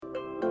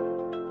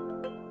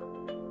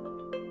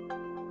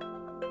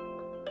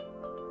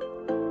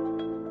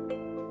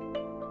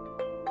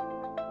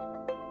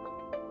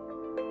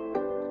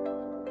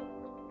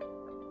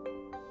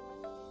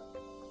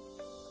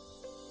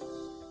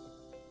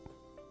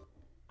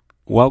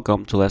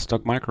Welcome to Let's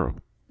Talk Micro.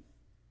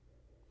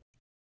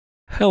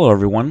 Hello,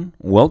 everyone.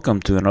 Welcome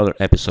to another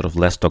episode of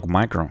Let's Talk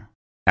Micro.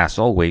 As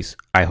always,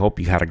 I hope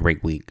you had a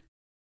great week.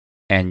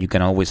 And you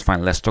can always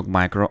find Let's Talk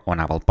Micro on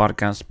Apple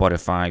Podcasts,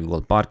 Spotify,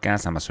 Google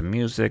Podcasts, Amazon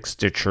Music,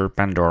 Stitcher,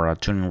 Pandora,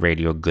 TuneIn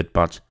Radio,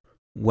 GoodPods.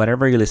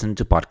 Whatever you listen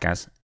to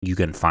podcasts, you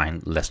can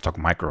find Let's Talk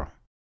Micro.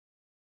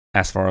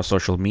 As for our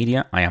social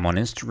media, I am on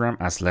Instagram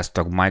as Let's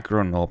Talk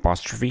Micro, no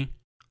apostrophe,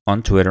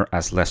 on Twitter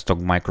as Let's Talk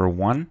Micro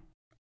 1,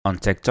 on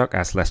TikTok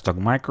as Let's Talk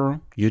Micro,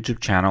 YouTube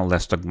channel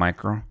Let's Talk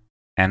Micro,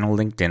 and on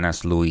LinkedIn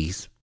as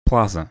Luis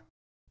Plaza.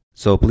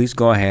 So please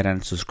go ahead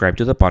and subscribe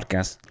to the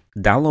podcast,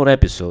 download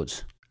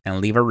episodes,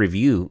 and leave a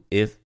review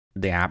if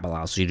the app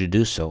allows you to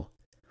do so.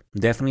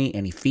 Definitely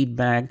any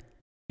feedback,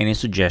 any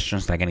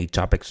suggestions, like any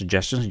topic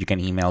suggestions, you can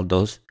email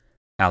those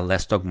at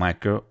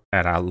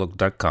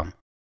letstalkmicro@outlook.com.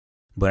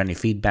 But any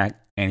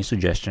feedback, any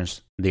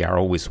suggestions, they are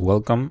always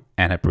welcome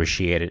and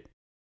appreciated.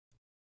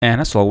 And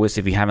as always,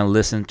 if you haven't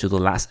listened to the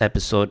last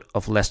episode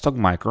of Let's Talk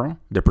Micro,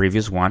 the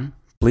previous one,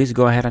 please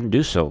go ahead and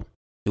do so.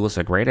 It was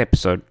a great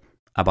episode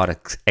about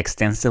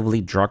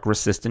extensively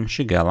drug-resistant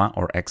Shigella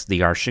or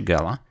XDR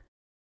Shigella,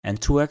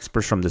 and two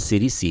experts from the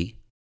CDC,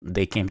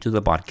 they came to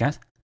the podcast,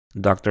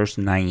 Doctors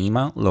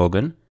Naima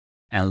Logan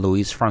and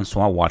Luis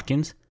Francois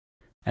Watkins,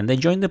 and they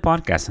joined the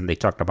podcast and they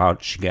talked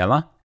about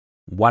Shigella,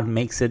 what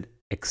makes it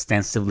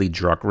extensively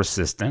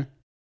drug-resistant,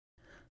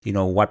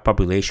 what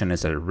population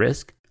is at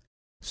risk.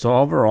 So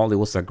overall, it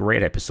was a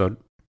great episode,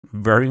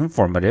 very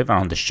informative, and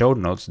on the show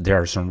notes,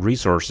 there are some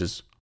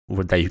resources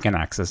that you can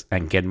access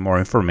and get more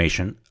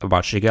information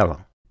about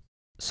Shigella.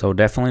 So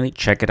definitely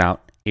check it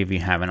out if you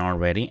haven't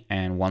already.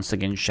 And once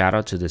again, shout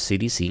out to the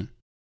CDC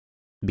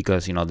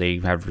because, they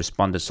have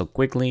responded so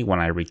quickly when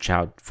I reach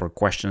out for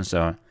questions,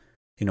 when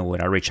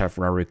I reach out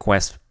for a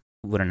request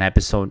with an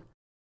episode,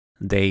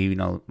 they,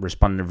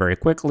 responded very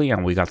quickly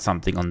and we got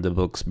something on the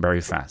books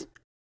very fast.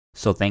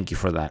 So thank you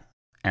for that.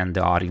 And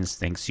the audience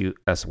thanks you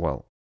as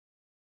well.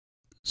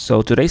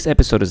 So today's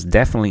episode is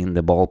definitely in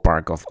the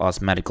ballpark of us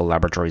medical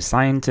laboratory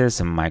scientists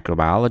and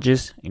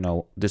microbiologists.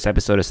 This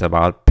episode is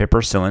about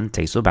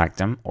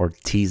Piperacillin-Tazobactam or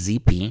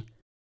TZP.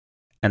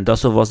 And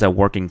those of us that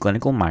work in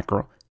clinical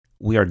micro,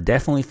 we are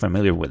definitely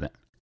familiar with it.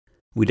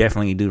 We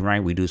definitely do,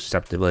 right? We do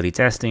susceptibility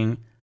testing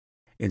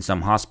in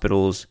some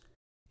hospitals.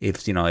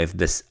 If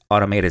this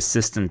automated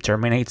system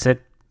terminates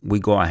it, we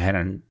go ahead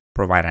and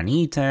provide an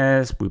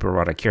e-test. We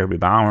provide a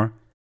Kirby-Bauer.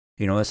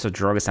 It's a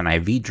drug, it's an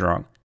IV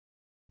drug.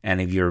 And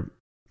if your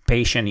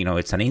patient,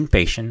 it's an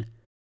inpatient,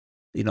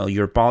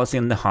 your policy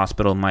in the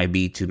hospital might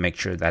be to make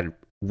sure that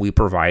we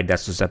provide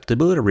that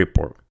susceptibility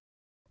report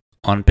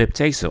on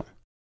Pip-Tazo.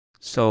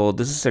 So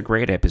this is a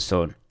great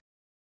episode.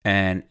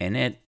 And in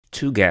it,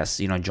 two guests,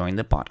 joined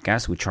the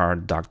podcast, which are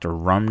Dr.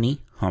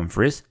 Romney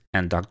Humphries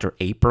and Dr.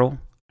 April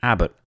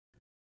Abbott.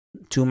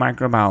 Two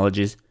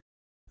microbiologists,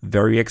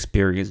 very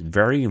experienced,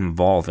 very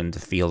involved in the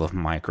field of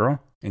micro,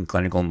 in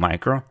clinical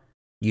micro.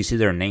 You see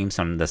their names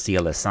on the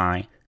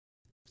CLSI.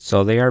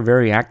 So they are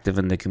very active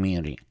in the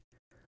community.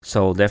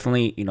 So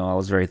definitely, I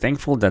was very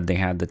thankful that they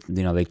had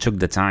they took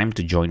the time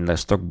to join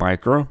Let's Talk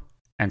Micro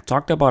and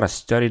talked about a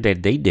study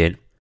that they did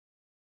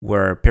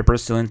where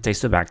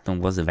Piperacillin-Tazobactam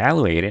was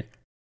evaluated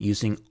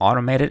using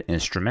automated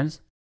instruments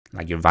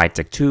like your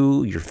Vitek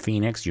 2, your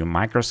Phoenix, your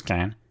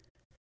Microscan,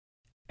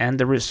 and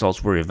the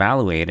results were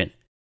evaluated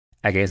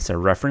against a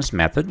reference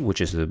method, which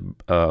is a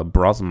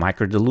broth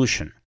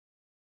microdilution.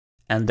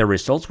 And the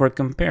results were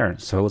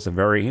compared. So it was a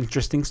very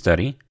interesting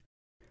study.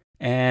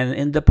 And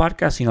in the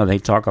podcast, they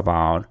talk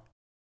about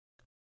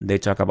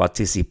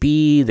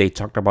TCP. They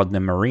talked about the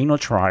Marino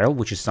trial,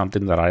 which is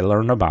something that I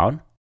learned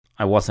about.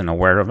 I wasn't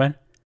aware of it.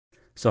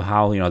 So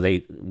how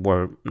they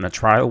were in a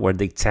trial where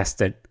they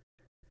tested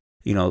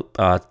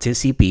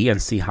TCP and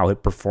see how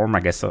it performed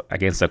against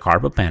the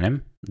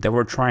carbapenem. They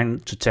were trying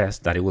to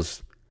test that it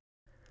was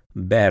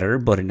better,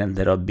 but it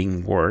ended up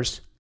being worse.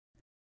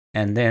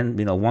 And then,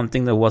 one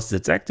thing that was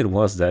detected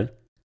was that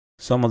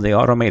some of the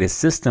automated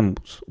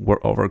systems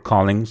were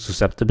overcalling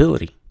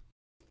susceptibility.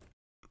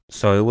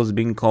 So it was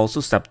being called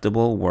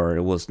susceptible where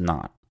it was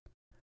not.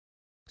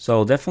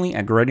 So definitely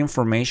a great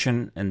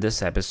information in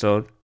this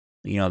episode.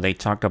 They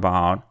talked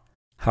about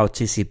how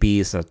TCP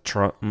is a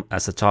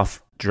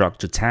tough drug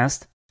to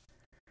test.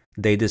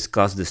 They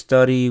discussed the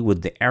study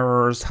with the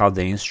errors, how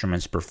the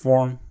instruments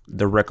perform,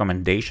 the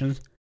recommendations,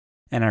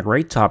 and a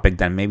great topic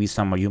that maybe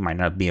some of you might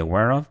not be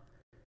aware of,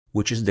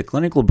 which is the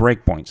clinical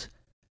breakpoints.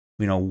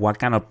 What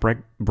kind of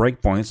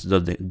breakpoints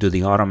do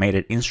the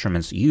automated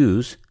instruments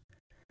use,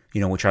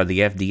 which are the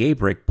FDA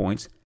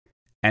breakpoints,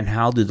 and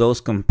how do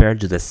those compare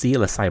to the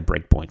CLSI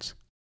breakpoints?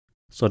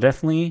 So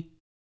definitely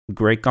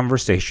great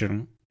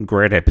conversation,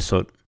 great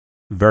episode,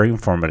 very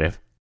informative.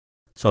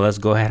 So let's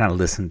go ahead and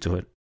listen to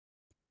it.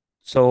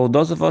 So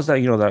those of us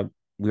that, that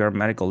we are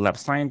medical lab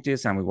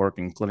scientists and we work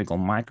in clinical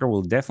micro,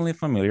 we're definitely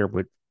familiar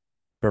with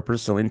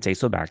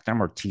Piperacillin-Tazobactam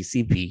or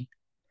TCP.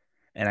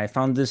 And I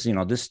found this,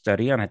 this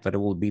study, and I thought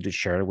it would be to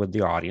share it with the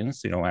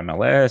audience,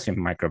 MLS and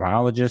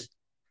microbiologists,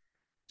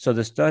 So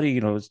the study,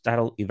 is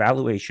titled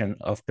Evaluation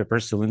of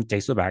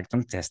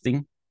Piperacillin-Tazobactam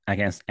Testing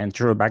against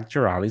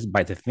Enterobacterialis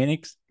by the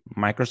Phoenix,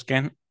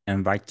 Microscan,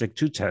 and Vitek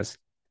 2 tests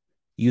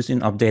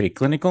using updated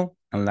clinical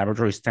and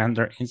laboratory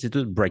standard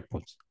institute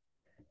breakpoints.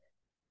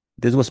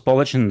 This was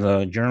published in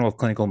the Journal of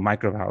Clinical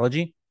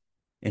Microbiology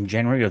in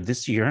January of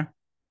this year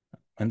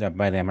and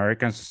by the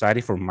American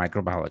Society for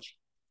Microbiology.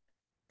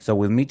 So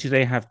with me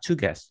today, I have two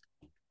guests,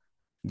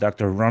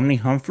 Dr. Romney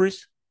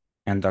Humphreys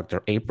and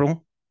Dr.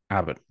 April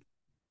Abbott.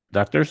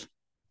 Doctors,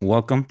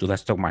 welcome to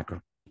Let's Talk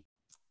Micro.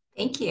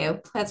 Thank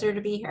you. Pleasure to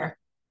be here.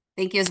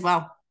 Thank you as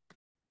well.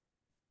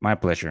 My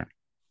pleasure.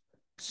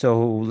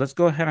 So let's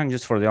go ahead and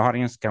just for the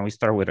audience, can we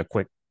start with a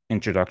quick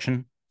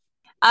introduction?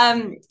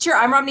 Sure.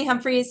 I'm Romney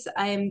Humphreys.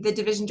 I'm the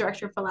Division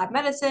Director for Lab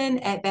Medicine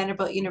at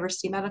Vanderbilt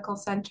University Medical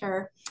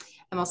Center.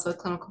 I'm also a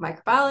clinical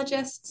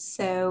microbiologist.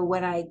 So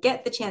when I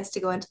get the chance to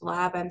go into the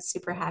lab, I'm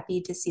super happy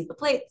to see the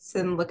plates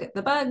and look at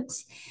the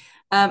bugs.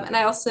 And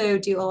I also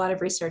do a lot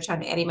of research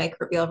on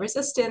antimicrobial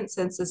resistance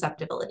and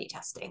susceptibility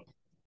testing.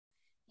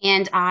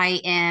 And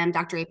I am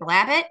Dr. April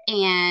Abbott,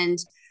 and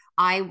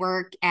I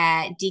work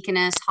at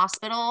Deaconess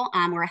Hospital.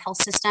 We're a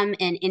health system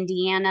in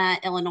Indiana,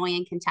 Illinois,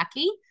 and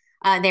Kentucky.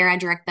 There I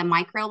direct the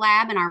micro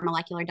lab in our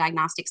molecular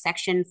diagnostics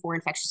section for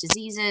infectious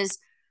diseases.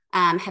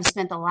 Have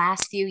spent the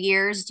last few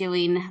years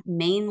doing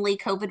mainly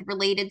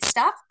COVID-related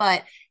stuff,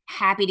 but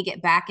happy to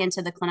get back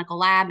into the clinical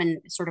lab and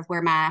sort of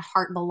where my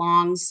heart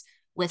belongs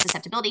with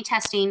susceptibility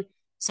testing.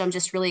 So I'm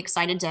just really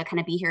excited to kind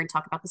of be here and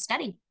talk about the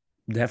study.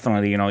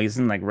 Definitely,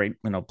 isn't like great,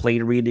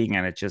 plate reading,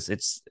 and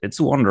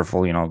it's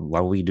wonderful,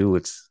 what we do.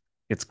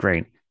 It's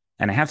great.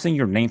 And I have seen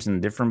your names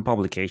in different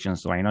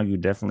publications, so I know you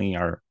definitely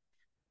are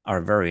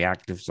very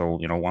active. So,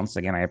 once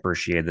again, I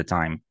appreciate the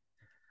time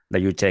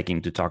that you're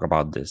taking to talk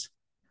about this.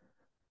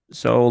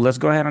 So let's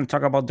go ahead and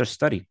talk about the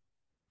study.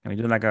 Can we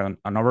do like an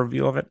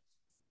overview of it?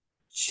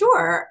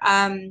 Sure.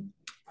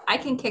 I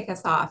can kick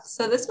us off.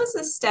 So this was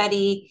a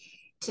study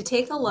to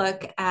take a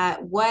look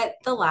at what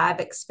the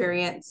lab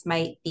experience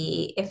might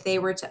be if they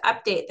were to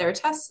update their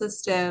test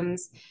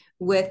systems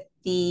with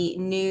the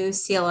new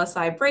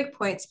CLSI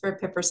breakpoints for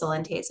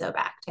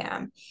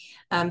Piperacillin-Tazobactam.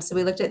 So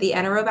we looked at the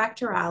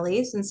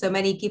Enterobacterialis, and so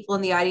many people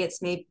in the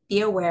audience may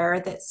be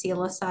aware that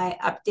CLSI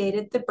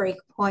updated the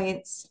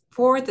breakpoints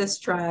for this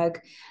drug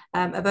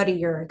about a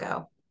year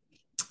ago.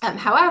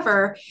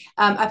 However,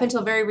 up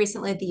until very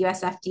recently, the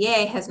US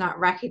FDA has not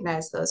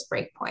recognized those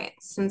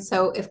breakpoints. And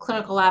so if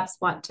clinical labs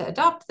want to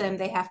adopt them,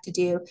 they have to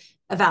do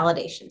a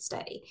validation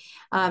study.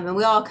 And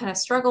we all kind of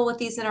struggle with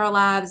these in our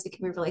labs. It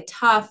can be really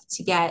tough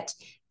to get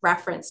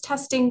reference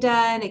testing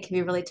done. It can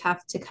be really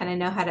tough to kind of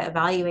know how to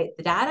evaluate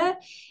the data.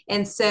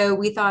 And so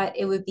we thought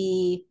it would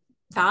be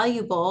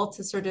valuable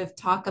to sort of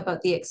talk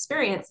about the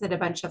experience that a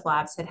bunch of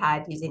labs had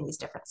had using these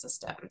different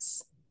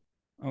systems.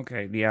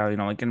 Okay. Yeah,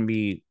 it can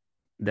be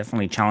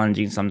definitely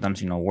challenging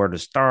sometimes, where to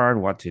start,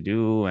 what to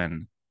do.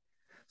 And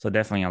so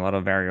definitely a lot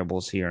of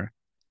variables here.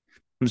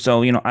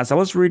 So, as I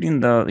was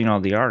reading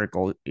the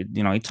article,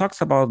 it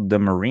talks about the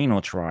Merino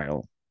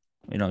trial.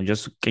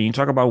 Just can you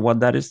talk about what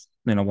that is,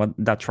 what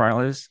that trial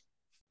is?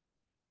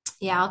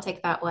 Yeah, I'll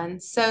take that one.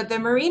 So the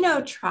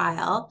Merino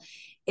trial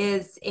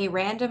is a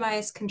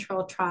randomized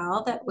controlled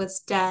trial that was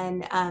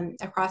done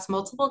across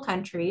multiple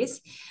countries,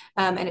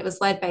 and it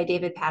was led by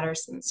David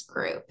Patterson's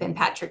group, and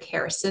Patrick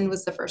Harrison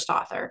was the first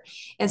author.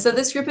 And so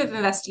this group of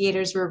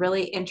investigators were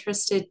really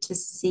interested to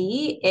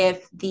see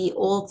if the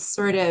old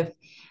sort of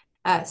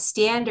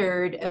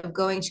standard of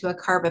going to a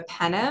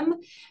carbapenem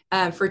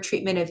for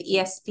treatment of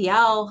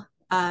ESBL,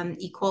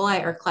 E.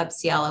 coli, or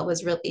Klebsiella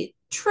was really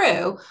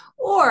true,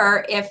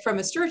 or if from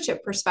a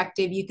stewardship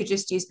perspective, you could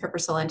just use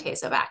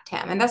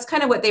Piperacillin-Tazobactam. And that's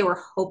kind of what they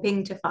were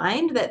hoping to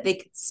find, that they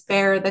could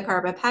spare the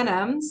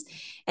carbapenems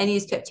and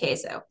use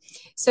Pip-Tazo.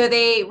 So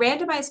they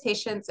randomized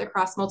patients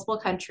across multiple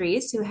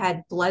countries who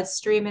had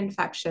bloodstream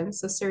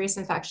infections, so serious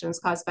infections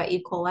caused by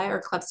E. coli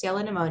or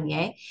Klebsiella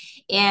pneumoniae.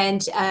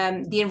 And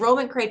the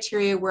enrollment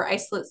criteria were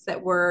isolates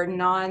that were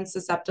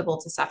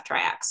non-susceptible to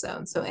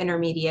ceftriaxone, so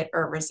intermediate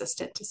or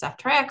resistant to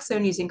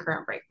ceftriaxone using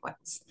current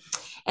breakpoints.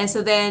 And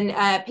so then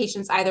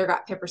patients either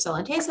got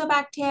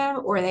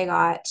Piperacillin-Tazobactam or they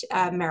got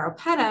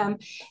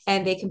meropenem,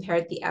 and they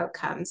compared the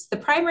outcomes. The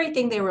primary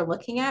thing they were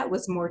looking at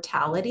was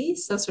mortality.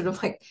 So sort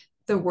of like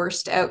the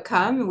worst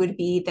outcome would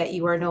be that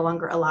you are no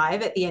longer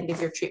alive at the end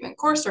of your treatment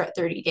course or at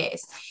 30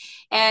 days.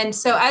 And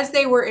so as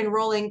they were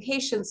enrolling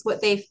patients,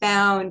 what they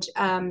found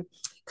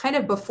kind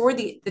of before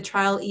the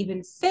trial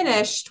even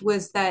finished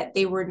was that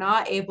they were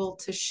not able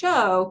to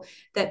show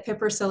that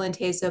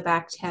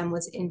Piperacillin-Tazobactam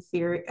was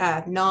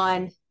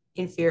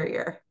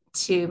non-inferior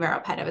to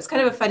meropenem. It's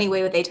kind of a funny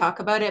way that they talk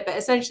about it, but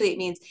essentially it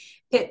means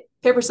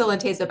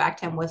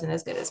Piperacillin-Tazobactam wasn't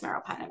as good as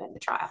meropenem in the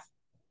trial.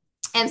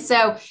 And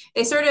so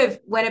they sort of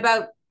went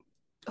about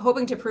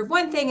hoping to prove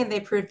one thing, and they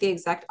proved the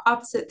exact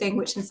opposite thing,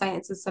 which in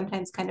science is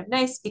sometimes kind of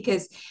nice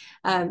because,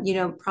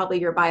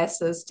 probably your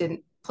biases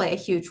didn't play a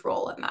huge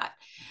role in that.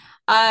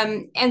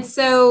 And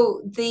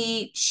so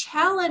the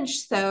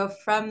challenge, though,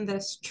 from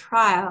this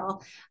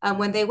trial,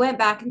 when they went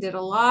back and did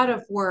a lot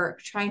of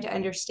work trying to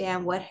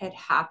understand what had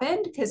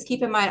happened, because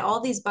keep in mind, all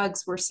these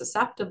bugs were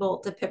susceptible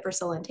to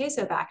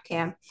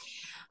Piperacillin-Tazobactam.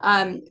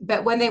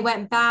 But when they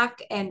went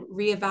back and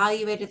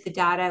reevaluated the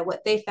data,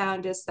 what they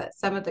found is that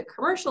some of the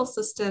commercial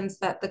systems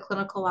that the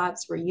clinical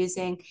labs were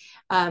using,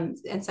 and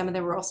some of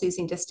them were also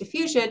using disk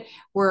diffusion,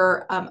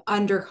 were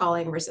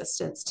undercalling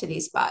resistance to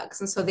these bugs.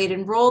 And so they'd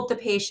enrolled the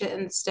patient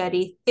in the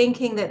study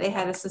thinking that they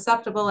had a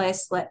susceptible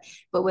isolate,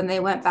 but when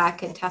they went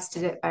back and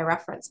tested it by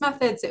reference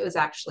methods, it was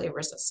actually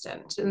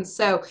resistant. And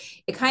so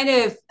it kind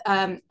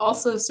of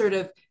also sort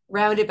of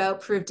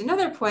roundabout proved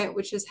another point,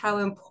 which is how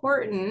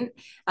important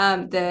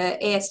the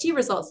AST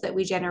results that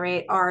we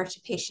generate are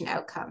to patient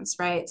outcomes,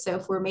 right? So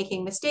if we're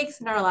making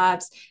mistakes in our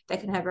labs, that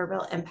can have a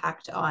real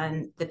impact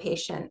on the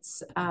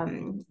patient's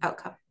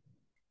outcome.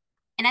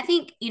 And I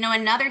think,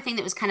 another thing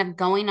that was kind of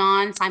going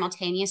on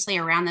simultaneously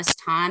around this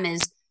time is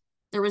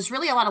there was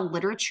really a lot of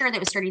literature that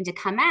was starting to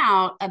come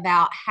out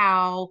about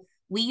how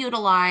we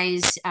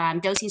utilize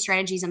dosing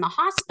strategies in the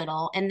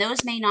hospital, and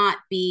those may not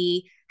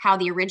be how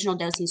the original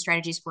dosing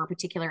strategies for a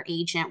particular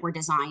agent were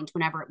designed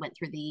whenever it went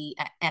through the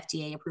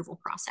FDA approval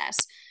process.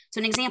 So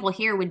an example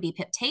here would be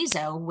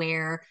Pip/Tazo,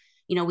 where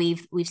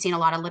we've seen a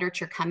lot of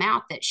literature come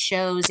out that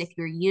shows if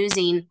you're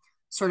using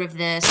sort of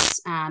this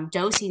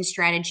dosing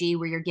strategy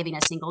where you're giving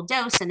a single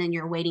dose and then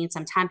you're waiting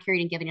some time period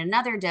and giving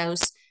another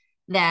dose,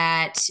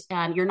 that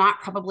you're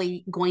not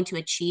probably going to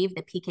achieve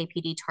the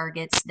PK/PD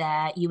targets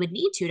that you would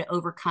need to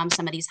overcome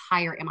some of these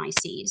higher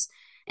MICs.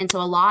 And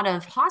so a lot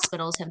of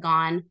hospitals have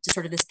gone to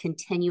sort of this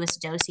continuous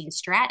dosing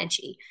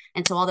strategy.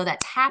 And so although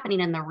that's happening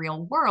in the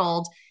real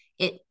world,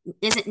 it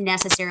isn't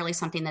necessarily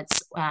something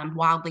that's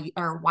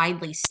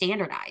widely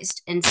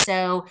standardized. And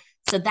so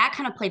that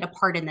kind of played a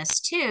part in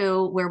this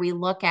too, where we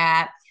look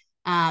at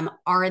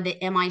are the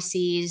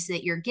MICs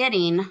that you're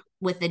getting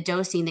with the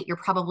dosing that you're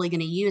probably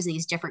going to use in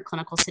these different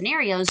clinical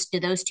scenarios,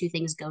 do those two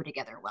things go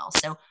together well?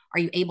 So are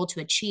you able to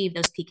achieve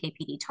those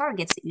PK/PD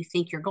targets that you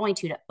think you're going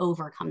to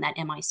overcome that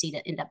MIC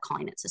to end up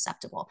calling it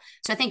susceptible?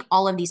 So I think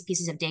all of these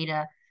pieces of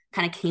data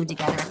kind of came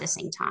together at the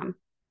same time.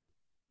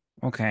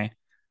 Okay.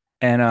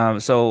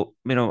 And so,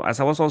 as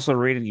I was also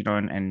reading,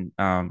 and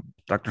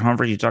Dr.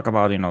 Humphrey, you talk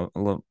about,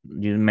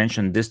 you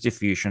mentioned disk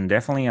diffusion,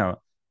 definitely a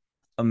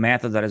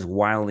method that is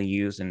widely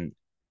used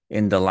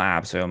in the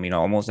lab. So,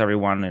 almost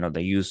everyone,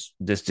 they use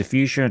disk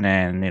diffusion,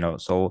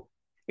 and, so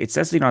it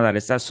says, that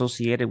it's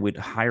associated with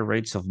high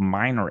rates of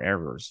minor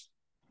errors.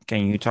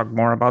 Can you talk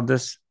more about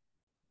this?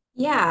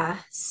 Yeah.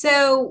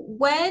 So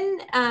when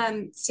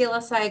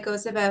CLSI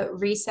goes about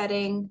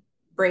resetting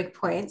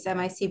breakpoints,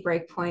 MIC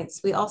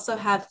breakpoints, we also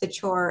have the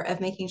chore of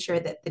making sure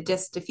that the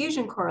disk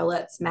diffusion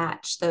correlates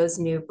match those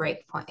new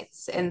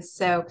breakpoints. And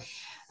so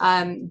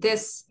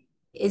this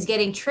is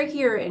getting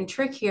trickier and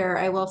trickier,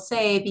 I will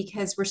say,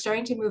 because we're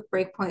starting to move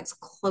breakpoints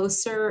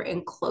closer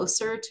and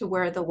closer to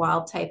where the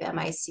wild type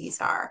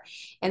MICs are.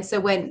 And so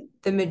when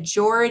the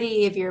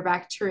majority of your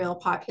bacterial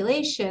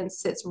population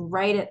sits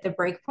right at the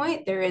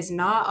breakpoint, there is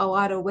not a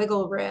lot of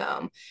wiggle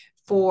room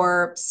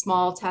for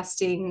small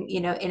testing,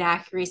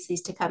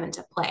 inaccuracies to come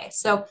into play.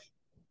 So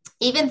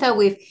even though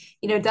we've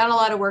done a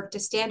lot of work to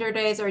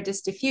standardize our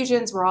disk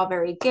diffusions, we're all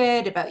very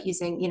good about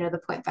using the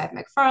 0.5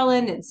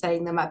 McFarland and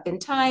setting them up in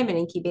time and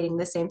incubating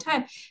the same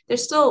time.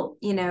 There's still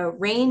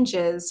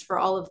ranges for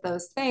all of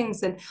those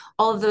things, and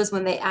all of those,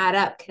 when they add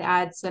up, could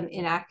add some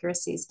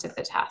inaccuracies to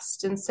the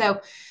test. And so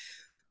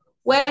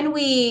when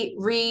we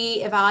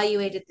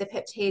re-evaluated the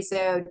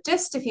Pip/Tazo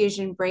disk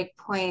diffusion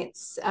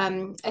breakpoints,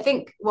 I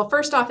think, well,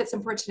 first off, it's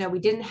important to know we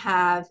didn't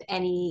have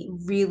any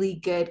really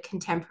good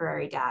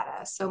contemporary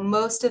data. So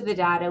most of the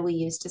data we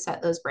used to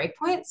set those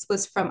breakpoints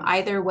was from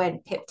either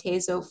when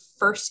Pip/Tazo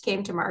first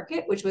came to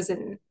market, which was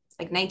in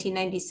like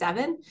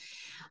 1997,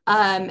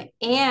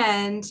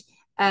 and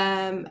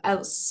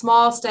a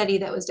small study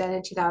that was done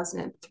in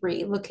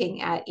 2003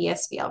 looking at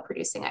ESBL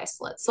producing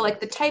isolates. So like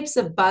the types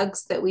of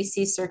bugs that we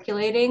see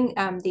circulating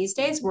these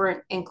days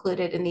weren't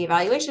included in the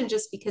evaluation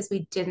just because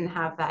we didn't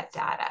have that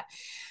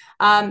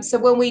data. So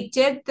when we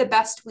did the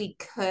best we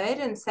could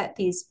and set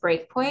these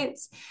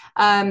breakpoints,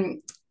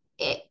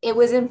 it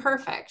was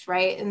imperfect,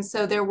 right? And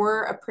so there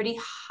were a pretty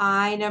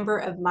high number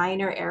of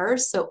minor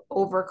errors, so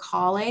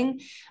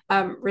overcalling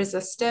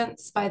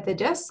resistance by the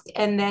disk.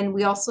 And then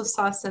we also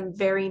saw some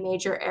very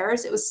major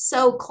errors. It was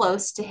so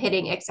close to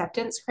hitting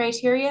acceptance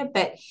criteria,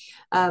 but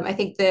I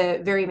think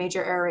the very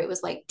major error rate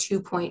was like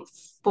 2.4,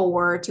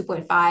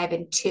 2.5,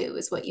 and 2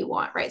 is what you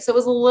want, right? So it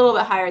was a little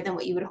bit higher than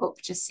what you would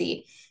hope to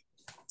see.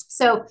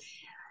 So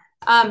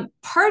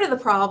part of the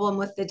problem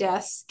with the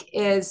disk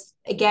is,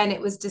 again,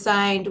 it was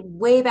designed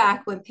way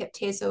back when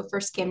Pip/Tazo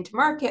first came to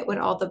market, when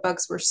all the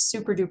bugs were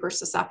super duper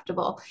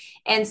susceptible.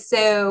 And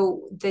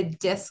so the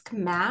disk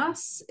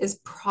mass is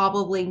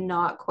probably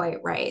not quite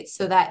right.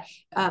 So that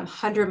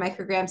 100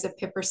 micrograms of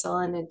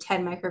piperacillin and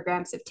 10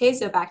 micrograms of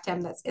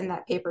tazobactam that's in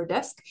that paper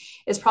disk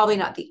is probably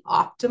not the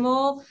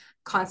optimal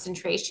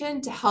concentration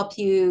to help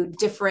you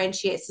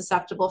differentiate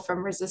susceptible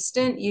from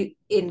resistant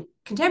in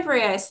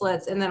contemporary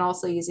isolates, and then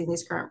also using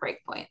these current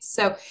breakpoints.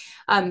 So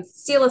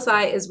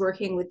CLSI is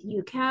working with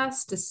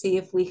UCAS to see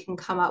if we can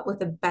come up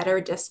with a better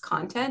disc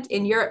content.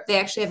 In Europe, they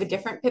actually have a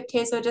different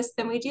pip-tazo disc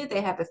than we do.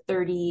 They have a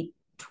 30-20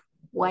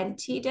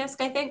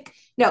 disc, I think.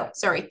 No,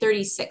 sorry,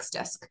 36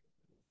 disc,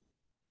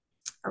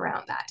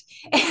 around that.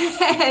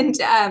 And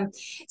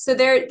so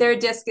their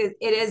disc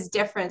is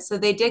different. So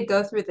they did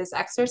go through this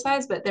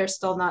exercise, but they're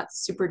still not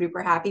super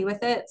duper happy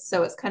with it.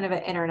 So it's kind of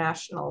an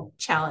international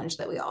challenge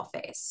that we all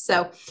face.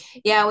 So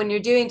yeah, when you're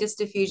doing disc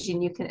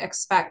diffusion, you can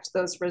expect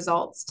those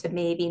results to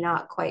maybe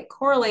not quite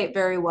correlate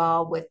very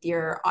well with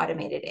your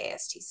automated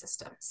AST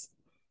systems,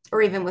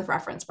 or even with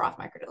reference broth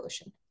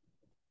microdilution.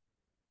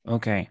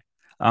 Okay.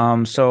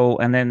 So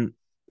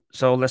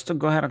let's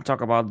go ahead and talk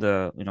about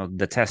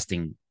the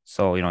testing.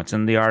 So, it's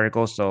in the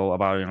article. So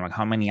about, like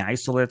how many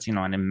isolates,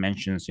 and it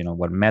mentions,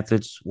 what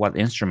methods, what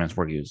instruments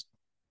were used.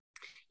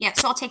 Yeah,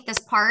 so I'll take this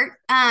part.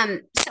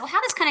 So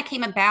how this kind of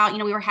came about,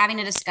 we were having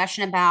a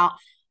discussion about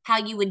how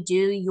you would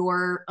do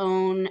your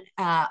own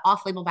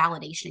off-label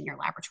validation in your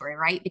laboratory,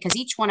 right? Because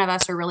each one of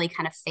us are really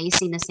kind of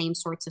facing the same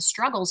sorts of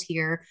struggles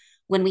here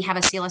when we have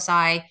a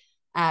CLSI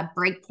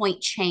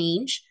breakpoint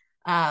change.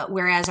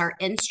 Whereas our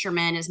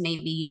instrument is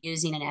maybe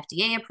using an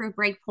FDA-approved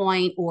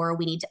breakpoint, or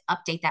we need to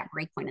update that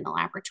breakpoint in the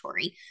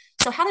laboratory.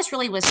 So how this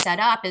really was set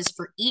up is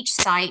for each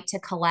site to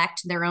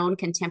collect their own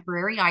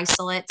contemporary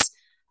isolates,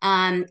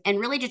 and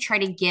really to try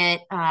to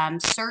get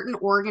certain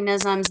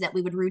organisms that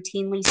we would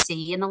routinely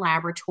see in the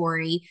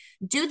laboratory,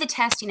 do the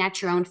testing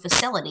at your own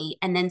facility,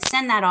 and then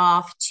send that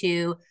off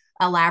to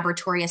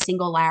a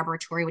single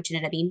laboratory, which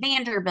ended up being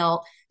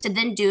Vanderbilt, to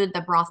then do the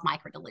broth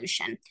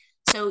microdilution.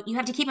 So you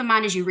have to keep in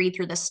mind as you read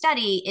through the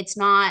study, it's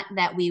not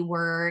that we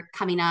were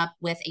coming up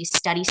with a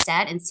study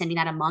set and sending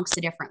that amongst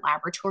the different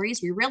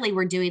laboratories. We really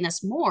were doing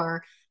this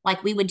more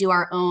like we would do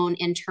our own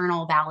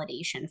internal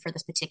validation for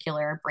this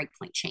particular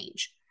breakpoint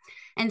change.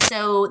 And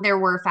so there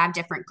were 5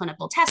 different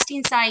clinical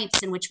testing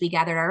sites in which we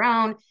gathered our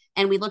own,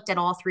 and we looked at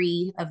all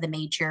 3 of the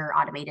major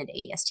automated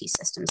AST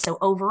systems. So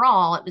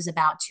overall, it was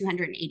about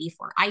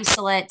 284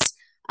 isolates.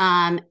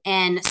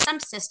 And some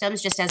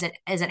systems, just as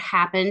it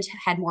happened,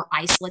 had more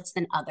isolates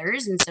than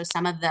others. And so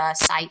some of the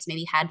sites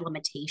maybe had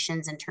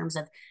limitations in terms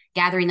of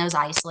gathering those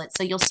isolates.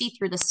 So you'll see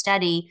through the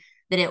study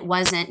that it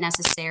wasn't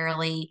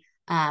necessarily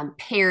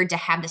paired to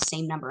have the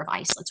same number of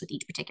isolates with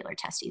each particular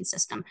testing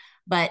system,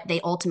 but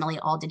they ultimately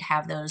all did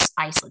have those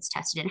isolates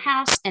tested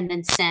in-house and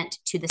then sent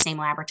to the same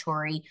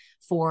laboratory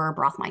for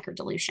broth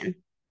microdilution.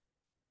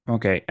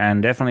 Okay,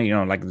 and definitely,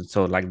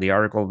 like the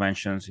article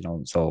mentions,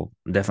 so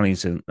definitely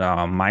it's a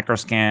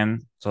microscan.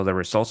 So the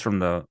results from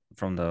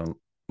the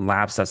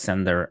labs that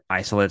send their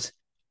isolates,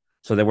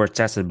 so they were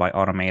tested by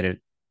automated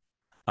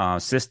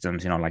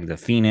systems, like the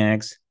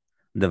Phoenix,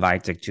 the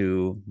Vitek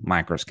 2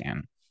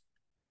 microscan.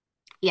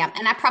 Yeah,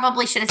 and I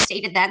probably should have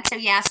stated that. So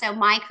yeah, so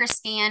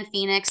Microscan,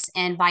 Phoenix,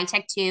 and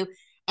Vitek 2.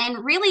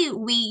 And really,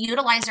 we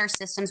utilize our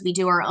systems. We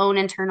do our own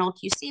internal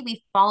QC.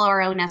 We follow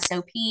our own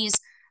SOPs,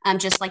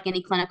 just like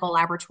any clinical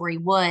laboratory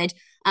would,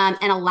 and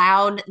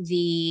allowed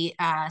the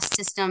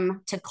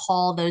system to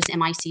call those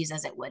MICs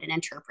as it would and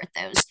interpret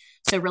those.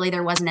 So really,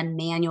 there wasn't a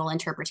manual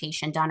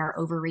interpretation done or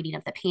overreading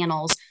of the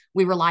panels.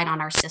 We relied on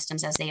our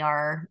systems as they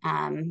are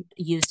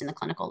used in the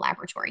clinical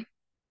laboratory.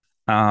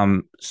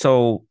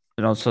 So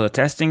the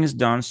testing is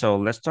done. So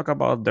let's talk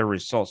about the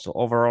results. So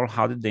overall,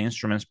 how did the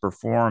instruments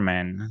perform,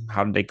 and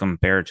how did they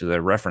compare to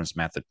the reference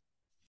method?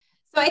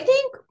 So I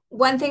think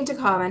one thing to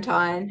comment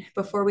on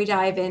before we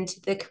dive into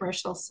the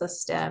commercial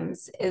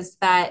systems is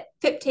that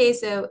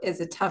pip-tazo is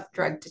a tough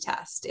drug to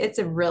test. It's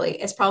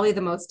probably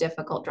the most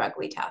difficult drug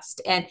we test.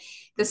 And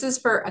this is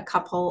for a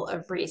couple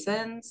of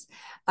reasons.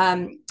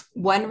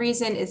 One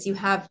reason is you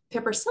have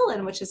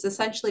piperacillin, which is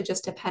essentially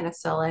just a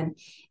penicillin,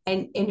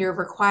 and you're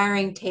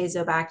requiring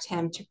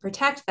tazobactam to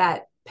protect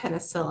that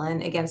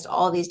penicillin against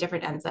all these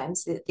different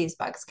enzymes that these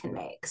bugs can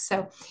make.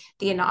 So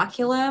the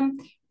inoculum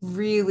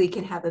really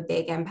can have a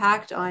big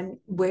impact on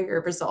where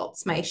your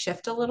results might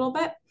shift a little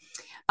bit.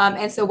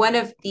 And so one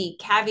of the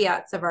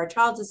caveats of our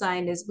trial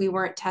design is we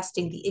weren't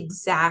testing the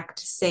exact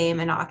same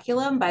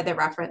inoculum by the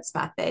reference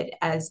method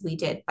as we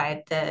did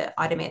by the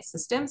automated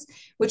systems,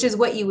 which is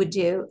what you would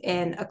do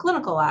in a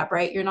clinical lab,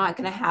 right? You're not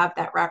going to have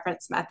that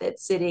reference method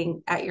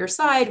sitting at your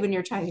side when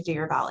you're trying to do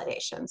your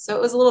validation. So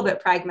it was a little bit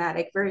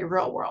pragmatic, very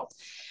real world.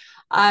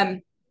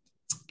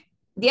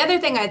 The other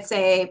thing I'd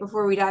say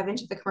before we dive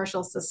into the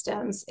commercial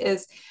systems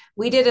is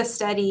we did a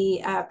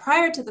study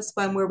prior to this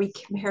one where we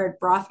compared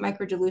broth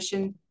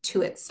microdilution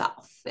to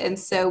itself. And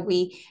so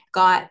we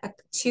got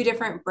 2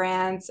 different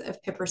brands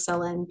of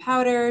piperacillin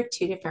powder,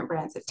 2 different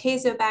brands of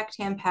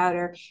tazobactam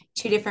powder,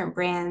 2 different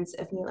brands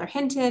of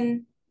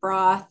Mueller-Hinton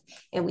broth,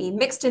 and we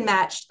mixed and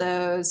matched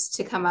those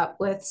to come up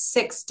with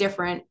 6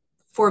 different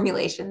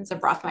formulations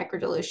of broth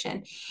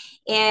microdilution.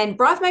 And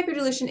broth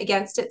microdilution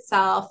against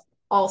itself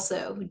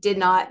also did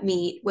not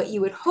meet what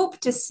you would hope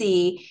to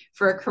see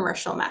for a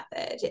commercial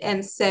method.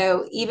 And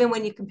so even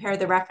when you compare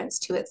the reference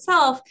to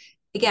itself,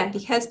 again,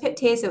 because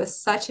Pip/Tazo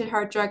was such a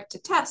hard drug to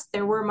test,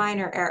 there were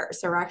minor errors.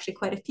 There were actually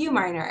quite a few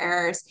minor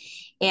errors,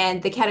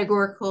 and the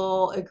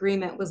categorical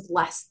agreement was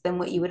less than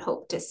what you would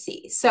hope to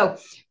see. So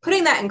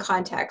putting that in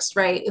context,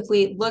 right, if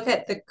we look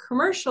at the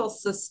commercial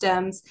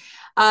systems,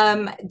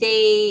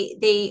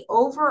 they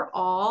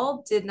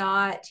overall did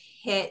not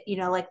hit,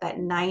 like that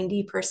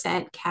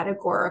 90%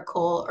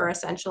 categorical or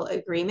essential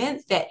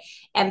agreement that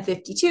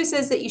M52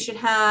 says that you should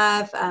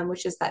have,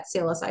 which is that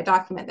CLSI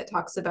document that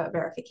talks about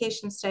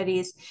verification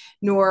studies,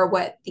 nor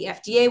what the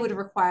FDA would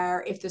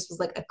require if this was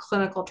like a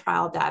clinical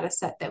trial data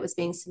set that was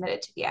being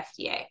submitted to the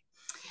FDA.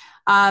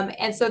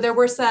 And so there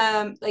were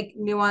some like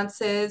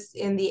nuances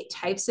in the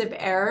types of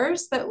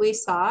errors that we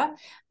saw.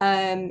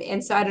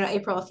 And so I don't know,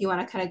 April, if you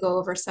want to kind of go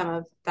over some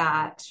of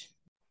that.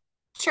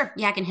 Sure.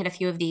 Yeah, I can hit a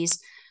few of these.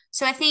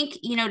 So I think,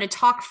 to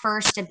talk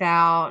first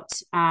about,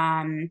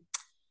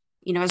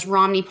 as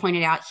Romney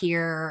pointed out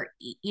here,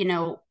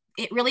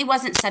 it really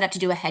wasn't set up to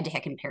do a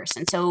head-to-head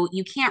comparison. So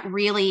you can't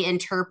really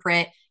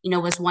interpret,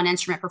 was one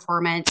instrument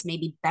performance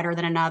maybe better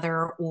than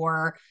another,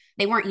 or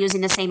they weren't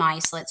using the same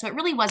isolate. So it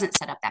really wasn't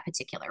set up that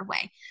particular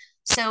way.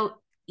 So,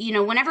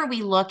 whenever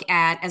we look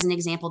at, as an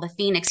example, the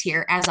Phoenix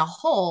here as a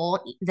whole,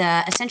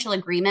 the essential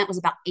agreement was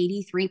about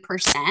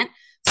 83%.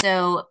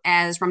 So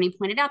as Romney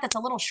pointed out, that's a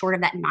little short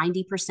of that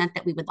 90%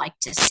 that we would like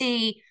to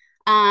see.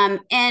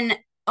 And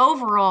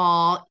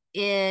overall,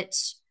 it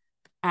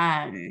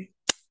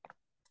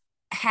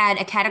had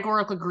a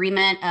categorical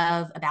agreement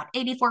of about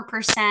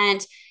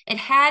 84%. It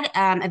had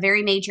a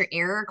very major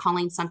error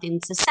calling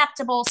something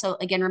susceptible. So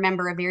again,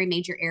 remember, a very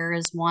major error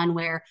is one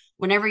where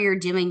whenever you're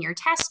doing your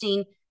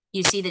testing,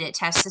 you see that it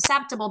tests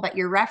susceptible, but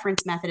your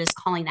reference method is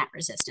calling that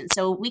resistant.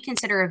 So we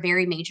consider a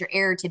very major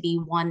error to be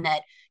one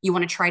that you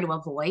want to try to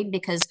avoid,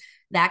 because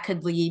that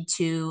could lead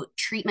to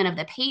treatment of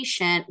the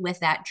patient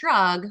with that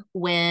drug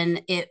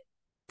when it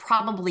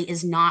probably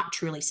is not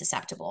truly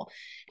susceptible.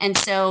 And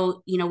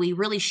so, we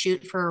really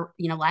shoot for,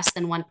 less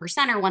than 1%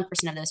 or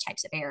 1% of those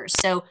types of errors.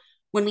 So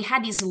when we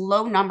had these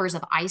low numbers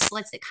of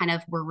isolates that kind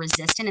of were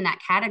resistant in that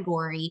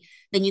category,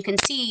 then you can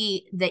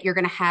see that you're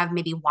going to have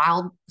maybe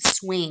wild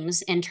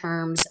swings in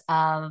terms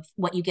of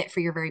what you get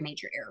for your very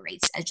major error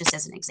rates, just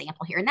as an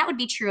example here. And that would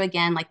be true,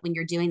 again, like when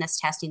you're doing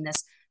this testing,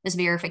 this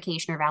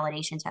verification or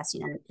validation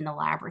testing in the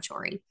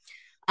laboratory.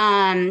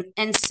 And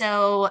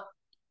so,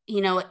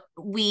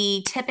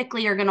 we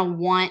typically are going to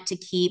want to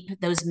keep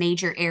those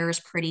major errors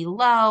pretty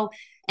low.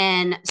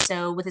 And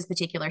so with this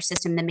particular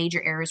system, the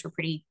major errors were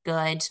pretty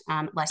good,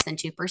 less than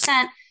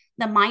 2%.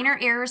 The minor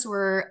errors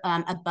were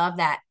above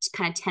that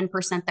kind of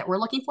 10% that we're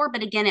looking for.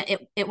 But again,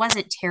 it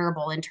wasn't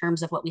terrible in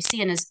terms of what we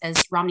see. And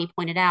as Romney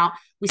pointed out,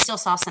 we still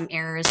saw some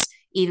errors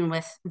even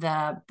with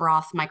the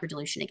broth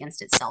microdilution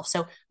against itself.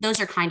 So those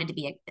are kind of to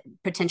be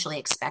potentially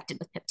expected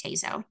with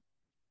Pip/Tazo.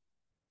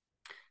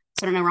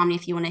 So I don't know, Romney,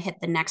 if you want to hit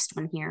the next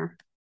one here.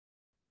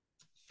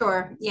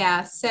 Sure.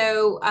 Yeah.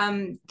 So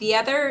the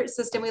other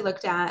system we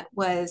looked at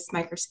was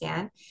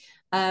Microscan.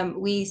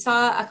 We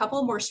saw a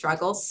couple more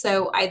struggles.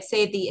 So I'd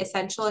say the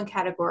essential and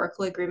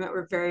categorical agreement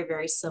were very,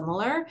 very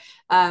similar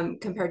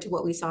compared to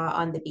what we saw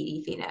on the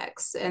BD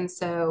Phoenix. And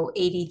so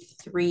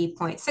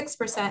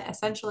 83.6%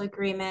 essential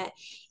agreement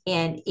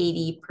and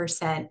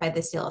 80% by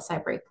the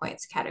CLSI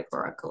breakpoints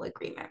categorical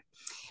agreement.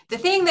 The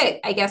thing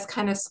that I guess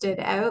kind of stood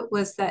out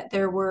was that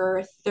there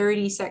were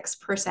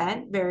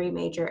 36% very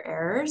major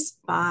errors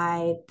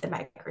by the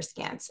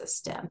Microscan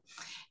system.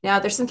 Now,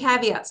 there's some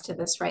caveats to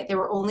this, right? There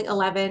were only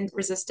 11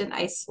 resistant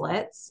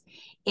isolates,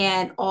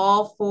 and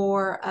all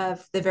 4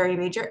 of the very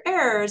major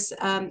errors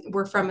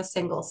were from a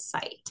single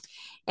site.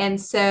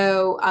 And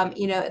so,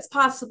 it's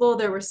possible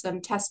there were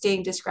some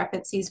testing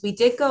discrepancies. We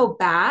did go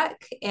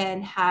back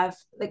and have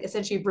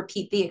essentially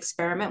repeat the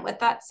experiment with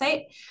that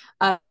site.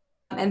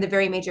 And the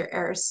very major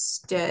errors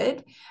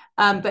stood.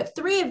 But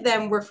 3 of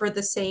them were for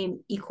the same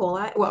E.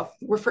 coli,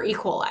 were for E.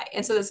 coli.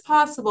 And so it's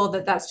possible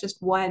that that's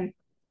just one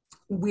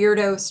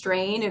weirdo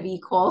strain of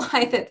E.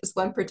 coli that this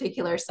one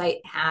particular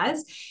site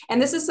has. And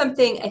this is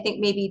something I think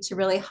maybe to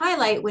really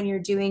highlight when you're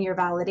doing your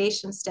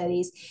validation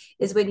studies,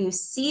 is when you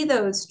see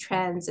those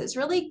trends, it's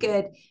really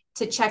good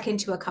to check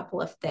into a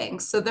couple of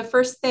things. So the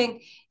first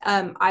thing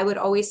I would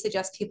always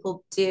suggest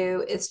people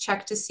do is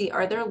check to see,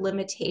 are there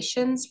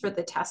limitations for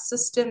the test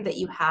system that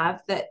you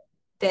have that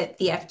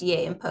the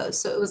FDA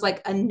imposed? So it was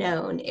like a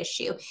known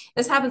issue.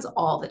 This happens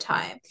all the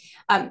time.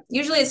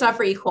 Usually it's not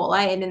for E.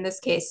 coli. And in this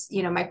case,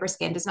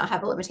 Microscan does not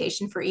have a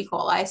limitation for E.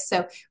 coli.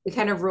 So we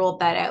kind of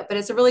ruled that out. But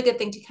it's a really good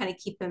thing to kind of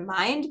keep in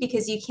mind,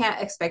 because you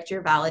can't expect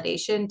your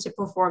validation to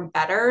perform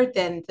better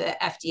than the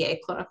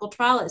FDA clinical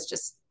trial. It's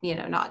just,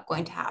 not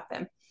going to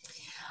happen.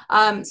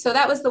 So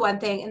that was the one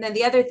thing. And then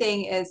the other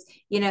thing is,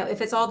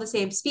 if it's all the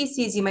same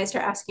species, you might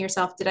start asking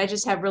yourself, did I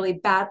just have really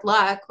bad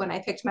luck when I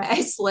picked my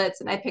isolates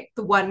and I picked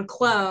the one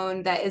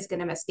clone that is going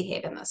to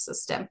misbehave in the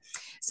system?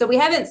 So we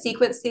haven't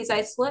sequenced these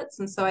isolates.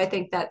 And so I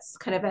think that's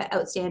kind of an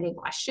outstanding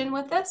question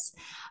with this.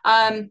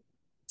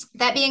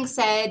 That being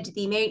said,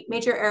 the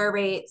major error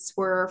rates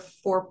were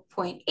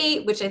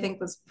 4.8, which I think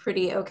was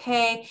pretty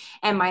okay,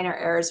 and minor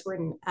errors were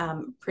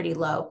pretty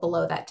low,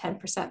 below that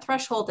 10%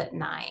 threshold at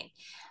 9.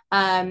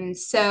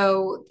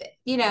 So,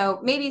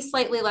 maybe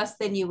slightly less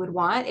than you would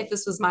want. If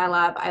this was my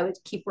lab, I would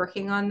keep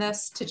working on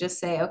this to just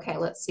say, okay,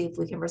 let's see if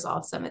we can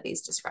resolve some of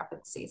these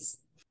discrepancies.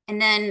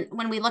 And then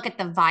when we look at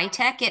the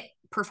VITEC, it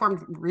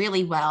performed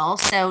really well.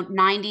 So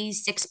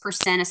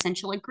 96%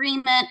 essential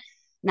agreement,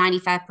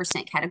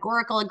 95%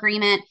 categorical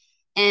agreement.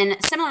 And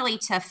similarly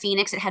to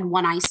Phoenix, it had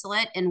one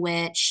isolate in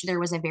which there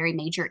was a very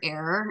major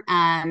error.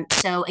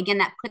 So again,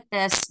 that put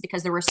this,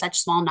 because there were such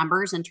small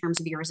numbers in terms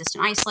of your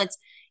resistant isolates,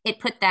 it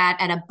put that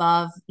at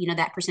above,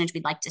 that percentage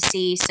we'd like to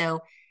see.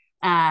 So,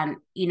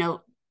 you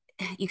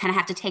kind of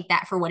have to take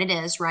that for what it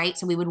is, right?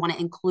 So we would want to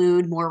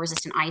include more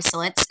resistant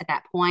isolates at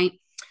that point.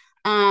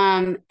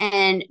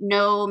 And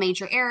no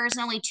major errors,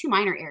 and only 2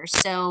 minor errors.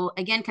 So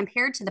again,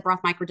 compared to the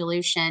broth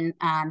microdilution,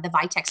 the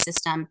VITEC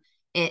system,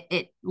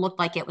 it looked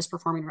like it was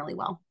performing really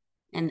well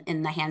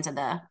in the hands of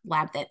the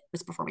lab that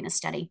was performing the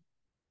study.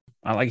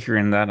 I like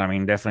hearing that. I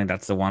mean, definitely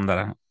that's the one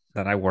that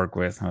I work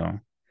with.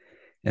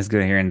 It's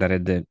good hearing that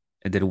it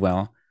did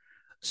well.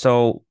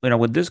 So,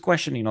 with this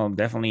question,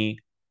 definitely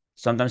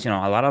sometimes, a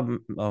lot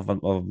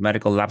of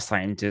medical lab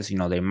scientists,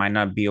 they might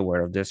not be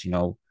aware of this.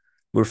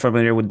 We're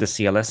familiar with the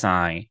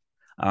CLSI,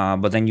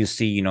 but then you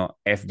see,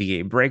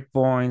 FDA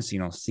breakpoints,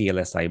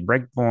 CLSI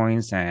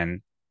breakpoints,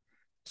 and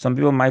some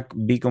people might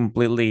be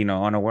completely,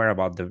 unaware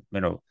about the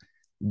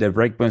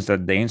breakpoints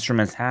that the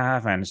instruments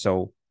have. And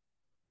so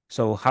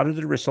how do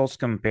the results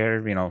compare,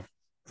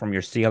 from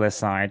your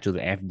CLSI to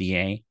the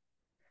FDA?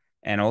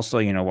 And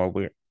also,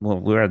 while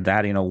we're at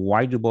that,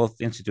 why do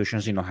both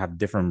institutions, have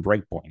different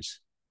breakpoints?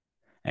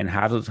 And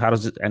how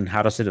does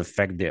it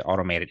affect the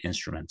automated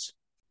instruments?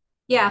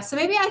 Yeah, so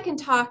maybe I can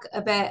talk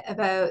a bit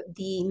about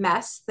the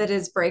mess that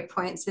is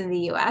breakpoints in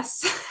the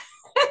US,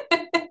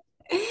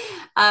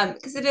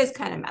 because it is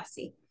kind of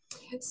messy.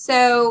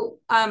 So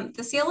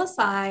the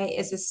CLSI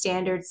is a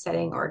standard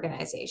setting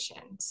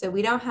organization. So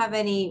we don't have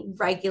any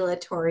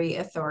regulatory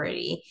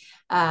authority.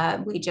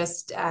 We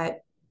just,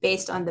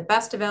 based on the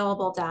best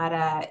available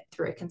data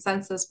through a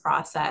consensus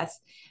process,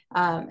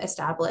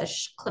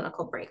 establish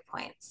clinical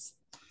breakpoints.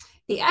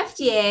 The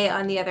FDA,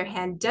 on the other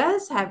hand,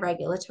 does have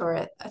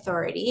regulatory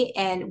authority,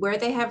 and where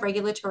they have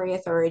regulatory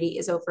authority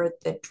is over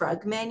the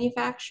drug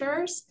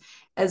manufacturers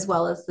as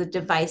well as the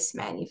device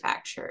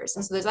manufacturers.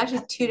 And so there's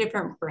actually 2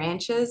 different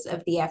branches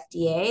of the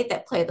FDA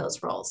that play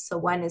those roles. So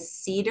one is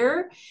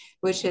CDER,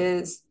 which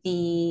is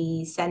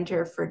the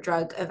Center for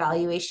Drug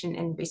Evaluation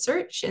and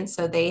Research. And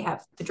so they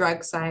have the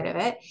drug side of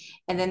it.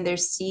 And then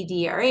there's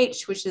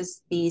CDRH, which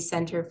is the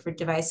Center for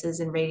Devices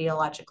and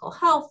Radiological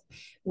Health,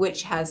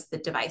 which has the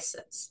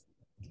devices.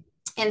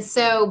 And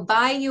so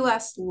by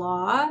US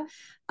law,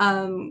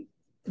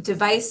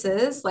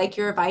 devices like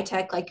your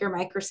VITEC, like your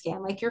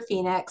Microscan, like your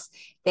Phoenix,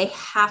 they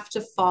have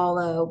to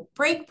follow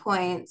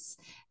breakpoints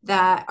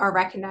that are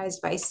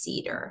recognized by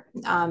CDER.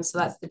 So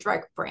that's the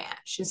drug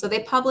branch. And so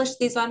they publish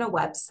these on a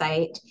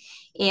website.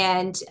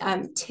 And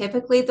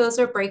typically those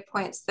are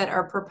breakpoints that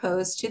are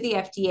proposed to the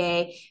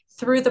FDA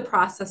through the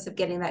process of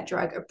getting that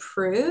drug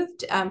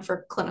approved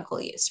for clinical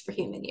use, for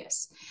human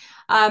use.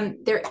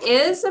 There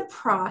is a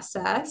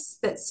process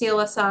that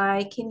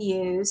CLSI can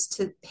use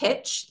to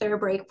pitch their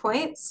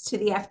breakpoints to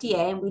the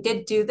FDA, and we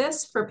did do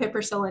this for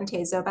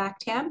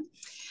Piperacillin-Tazobactam.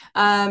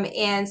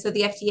 And so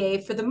the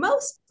FDA, for the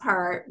most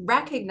part,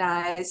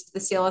 recognized the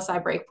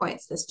CLSI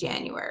breakpoints this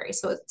January.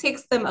 So it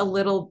takes them a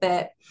little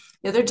bit,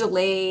 they're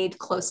delayed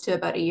close to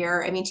about a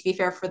year. I mean, to be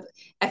fair, for the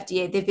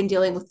FDA, they've been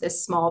dealing with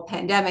this small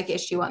pandemic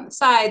issue on the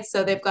side,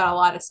 so they've got a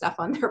lot of stuff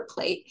on their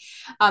plate.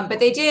 But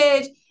they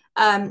did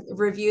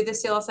review the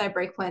CLSI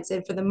breakpoints,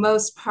 and for the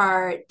most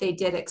part, they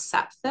did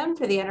accept them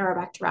for the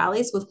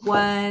Enterobacterales, with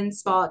one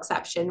small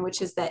exception,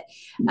 which is that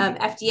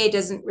FDA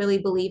doesn't really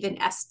believe in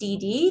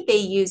SDD. They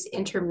use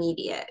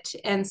intermediate.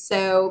 And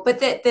so, but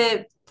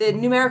the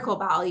numerical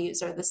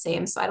values are the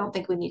same, so I don't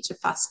think we need to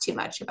fuss too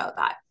much about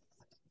that.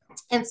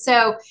 And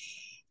so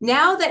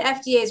now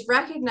that FDA has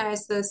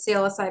recognized those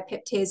CLSI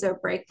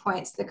PIP-TAZO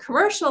breakpoints, the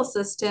commercial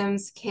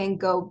systems can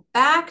go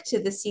back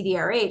to the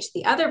CDRH,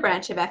 the other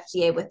branch of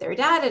FDA, with their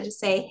data to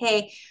say,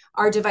 hey,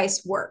 our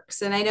device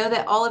works. And I know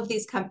that all of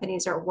these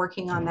companies are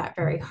working on that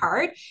very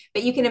hard,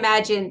 but you can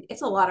imagine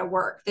it's a lot of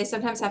work. They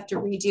sometimes have to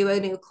redo a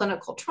new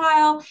clinical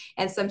trial,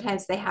 and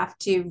sometimes they have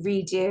to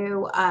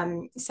redo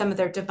some of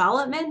their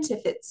development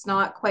if it's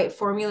not quite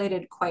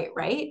formulated quite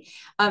right.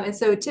 And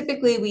so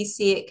typically we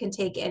see it can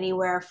take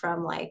anywhere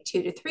from like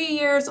 2 to 3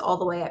 years all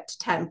the way up to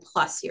 10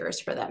 plus years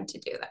for them to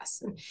do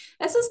this. And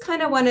this is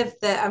kind of one of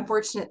the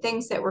unfortunate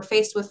things that we're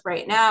faced with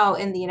right now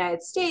in the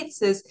United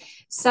States, is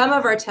some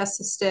of our test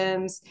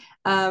systems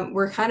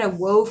we're kind of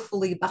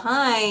woefully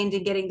behind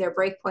in getting their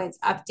breakpoints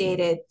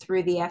updated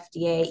through the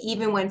FDA,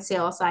 even when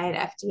CLSI and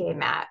FDA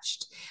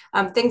matched.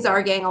 Things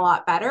are getting a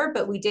lot better,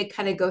 but we did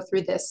kind of go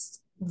through this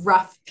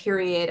rough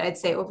period, I'd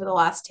say, over the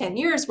last 10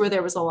 years where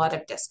there was a lot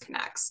of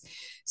disconnects.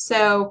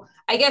 So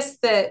I guess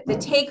the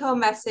take-home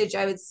message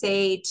I would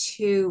say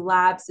to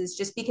labs is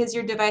just because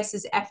your device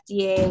is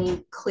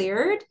FDA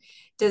cleared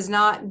does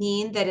not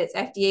mean that it's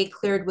FDA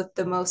cleared with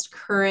the most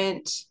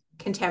current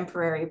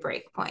contemporary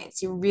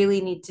breakpoints. You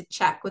really need to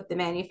check with the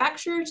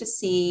manufacturer to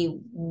see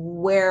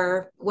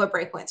what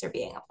breakpoints are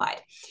being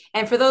applied.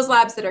 And for those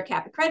labs that are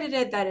CAP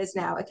accredited, that is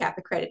now a CAP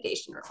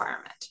accreditation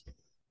requirement.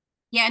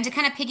 Yeah, and to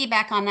kind of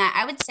piggyback on that,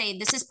 I would say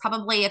this is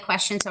probably a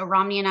question. So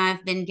Romney and I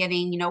have been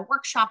giving,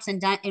 workshops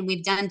and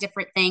we've done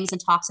different things and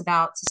talks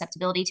about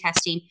susceptibility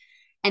testing.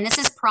 And this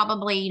is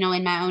probably,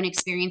 in my own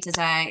experience as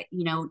I,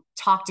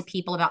 talk to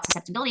people about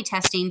susceptibility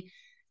testing,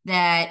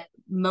 that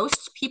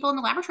most people in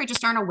the laboratory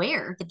just aren't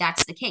aware that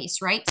that's the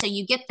case, right? So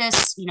you get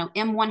this,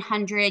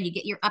 M100, you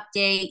get your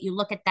update, you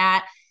look at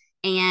that,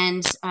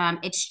 and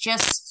it's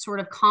just sort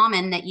of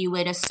common that you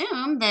would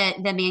assume that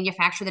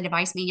the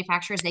device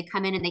manufacturers, they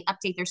come in and they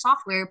update their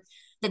software,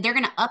 that they're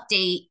going to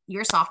update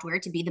your software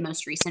to be the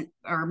most recent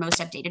or most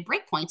updated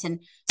breakpoints. And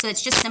so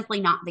it's just simply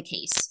not the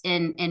case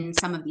in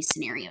some of these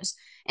scenarios.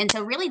 And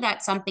so really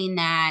that's something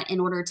that in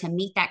order to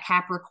meet that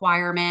CAP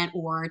requirement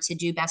or to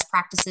do best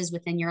practices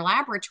within your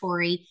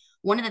laboratory,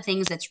 one of the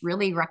things that's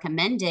really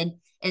recommended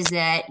is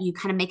that you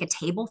kind of make a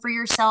table for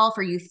yourself,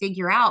 or you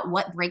figure out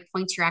what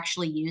breakpoints you're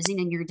actually using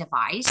in your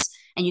device,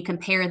 and you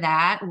compare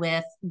that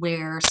with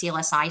where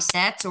CLSI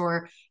sets,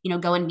 or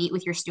go and meet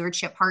with your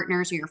stewardship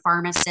partners or your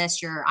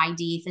pharmacists, your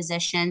ID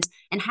physicians,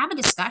 and have a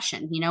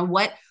discussion.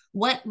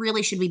 What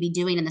really should we be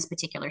doing in this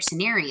particular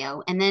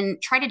scenario? And then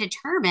try to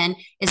determine,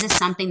 is this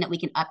something that we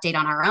can update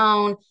on our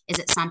own? Is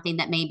it something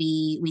that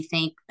maybe we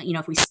think,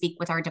 if we speak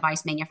with our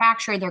device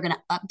manufacturer, they're going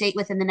to update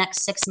within the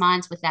next 6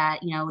 months with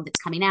that,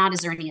 that's coming out? Is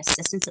there any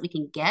assistance that we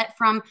can get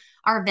from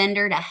our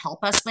vendor to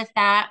help us with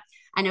that?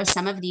 I know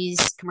some of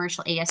these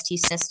commercial AST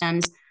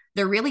systems,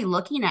 they're really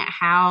looking at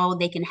how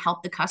they can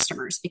help the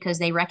customers, because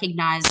they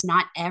recognize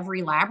not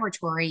every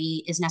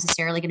laboratory is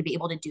necessarily going to be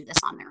able to do this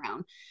on their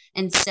own.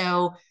 And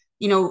so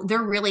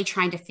they're really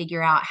trying to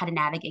figure out how to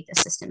navigate the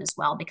system as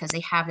well, because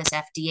they have this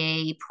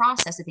FDA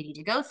process that they need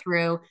to go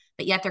through,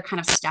 but yet they're kind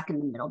of stuck in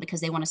the middle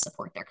because they want to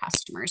support their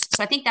customers.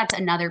 So I think that's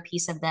another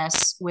piece of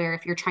this, where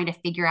if you're trying to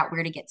figure out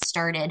where to get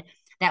started,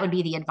 that would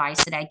be the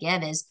advice that I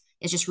give is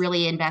just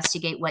really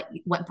investigate what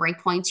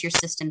breakpoints your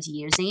system's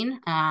using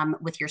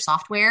with your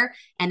software,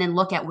 and then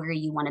look at where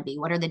you want to be.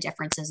 What are the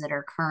differences that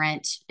are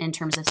current in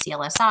terms of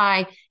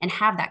CLSI, and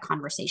have that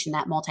conversation,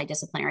 that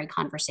multidisciplinary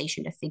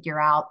conversation, to figure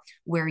out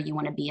where you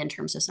want to be in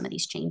terms of some of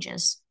these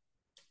changes.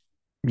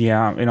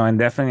 Yeah, and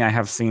definitely I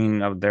have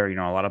seen out there,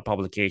 a lot of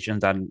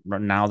publications that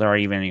now they're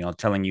even,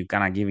 telling you,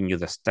 kind of giving you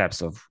the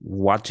steps of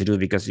what to do,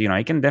 because,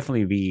 it can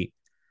definitely be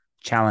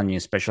challenging,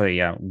 especially,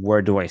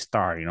 where do I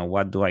start?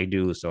 What do I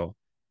do? So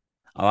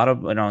a lot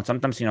of,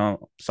 sometimes,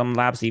 some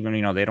labs even,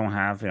 they don't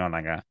have,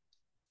 like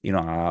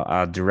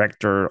a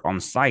director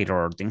on site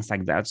or things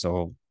like that.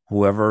 So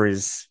whoever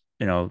is,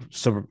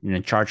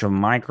 in charge of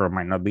micro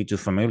might not be too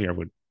familiar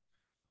with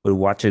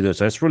what to do.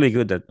 So it's really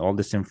good that all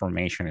this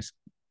information is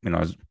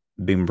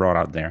being brought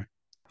out there.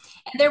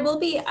 And there will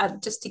be,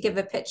 just to give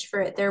a pitch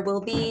for it, there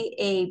will be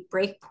a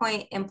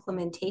breakpoint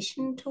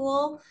implementation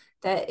tool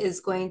that is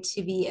going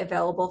to be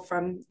available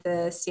from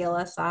the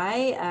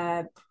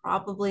CLSI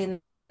probably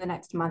in the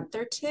next month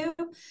or two.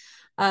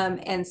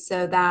 And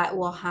so that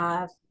will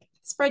have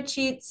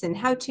spreadsheets and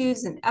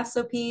how-tos and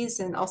SOPs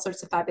and all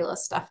sorts of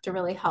fabulous stuff to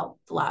really help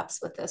labs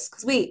with this,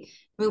 because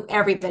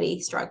everybody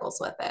struggles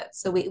with it.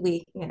 So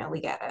we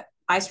get it.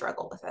 I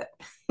struggle with it.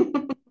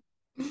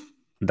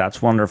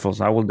 That's wonderful.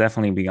 So I will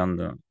definitely be on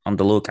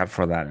the lookout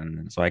for that,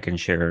 and so I can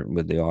share it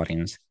with the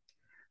audience.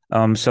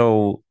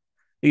 So,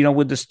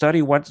 with the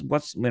study, what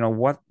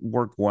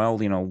worked well,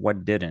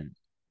 what didn't,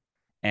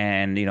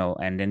 and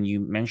then you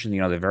mentioned,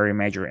 the very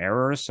major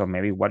errors. So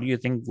maybe what do you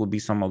think would be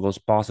some of those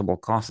possible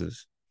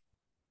causes?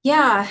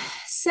 Yeah,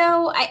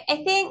 so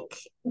I think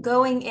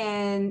going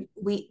in,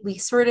 we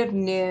sort of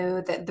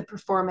knew that the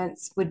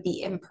performance would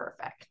be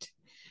imperfect.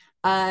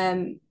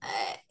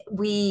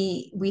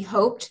 We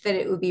hoped that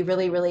it would be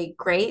really, really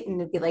great,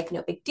 and it'd be like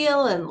no big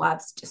deal, and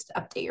labs just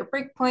update your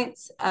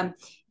breakpoints.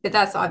 But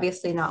that's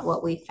obviously not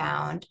what we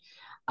found.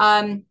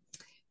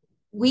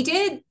 We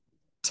did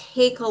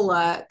take a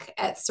look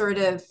at sort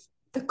of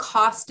the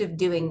cost of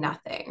doing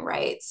nothing,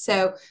 right?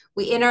 So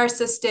in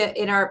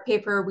our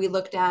paper, we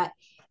looked at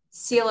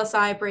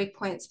CLSI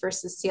breakpoints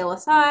versus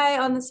CLSI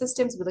on the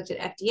systems. We looked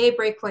at FDA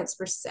breakpoints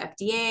versus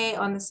FDA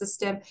on the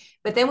system,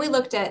 but then we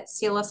looked at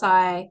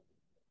CLSI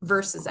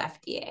versus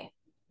FDA.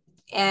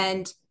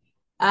 And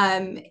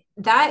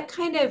that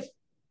kind of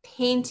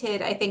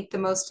painted, I think, the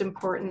most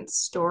important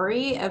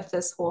story of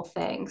this whole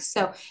thing.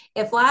 So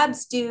if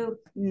labs do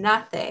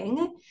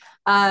nothing,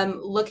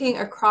 looking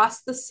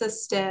across the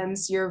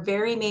systems, your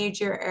very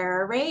major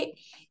error rate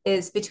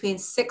is between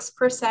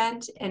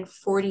 6% and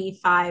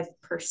 45%.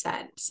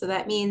 So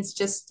that means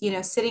just,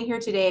 sitting here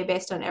today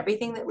based on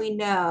everything that we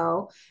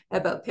know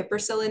about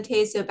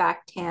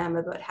Piperacillin-Tazobactam,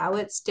 about how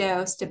it's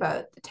dosed,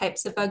 about the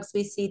types of bugs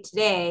we see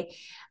today,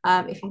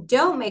 if you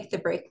don't make the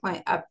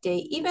breakpoint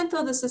update, even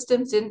though the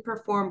systems didn't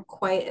perform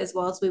quite as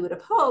well as we would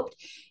have hoped,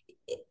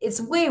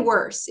 it's way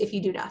worse if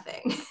you do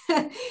nothing.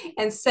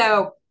 And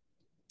so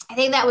I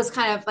think that was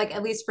kind of like,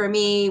 at least for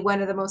me,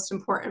 one of the most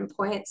important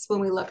points when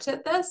we looked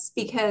at this,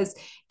 because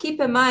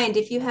keep in mind,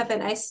 if you have an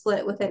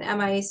isolate with an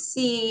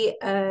MIC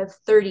of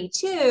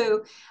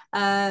 32,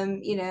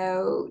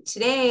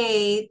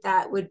 today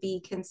that would be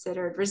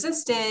considered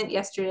resistant.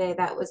 Yesterday,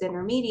 that was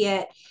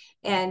intermediate.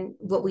 And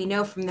what we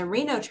know from the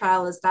Reno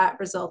trial is that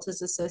result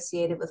is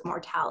associated with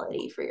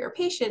mortality for your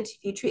patient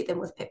if you treat them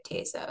with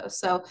Pip/Tazo.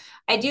 So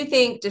I do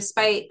think,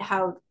 despite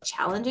how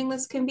challenging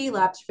this can be,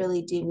 labs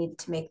really do need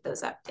to make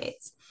those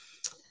updates.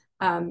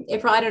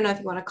 April, I don't know if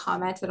you want to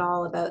comment at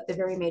all about the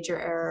very major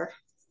error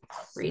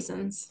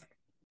reasons.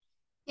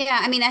 Yeah,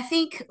 I mean, I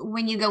think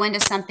when you go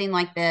into something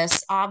like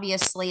this,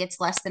 obviously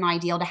it's less than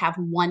ideal to have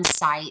one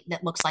site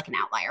that looks like an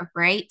outlier,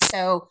 right?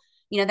 So,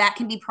 that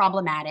can be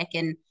problematic.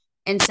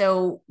 And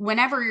so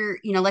whenever,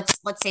 let's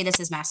say this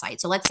is my site.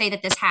 So let's say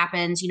that this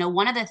happens,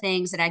 one of the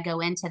things that I go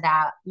into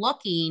that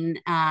looking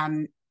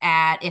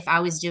at, if I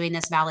was doing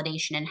this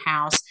validation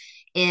in-house,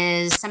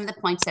 is some of the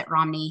points that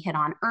Romney hit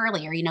on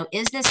earlier.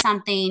 Is this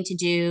something to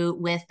do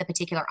with the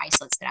particular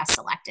isolates that I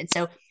selected?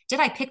 So did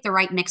I pick the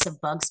right mix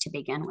of bugs to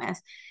begin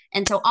with?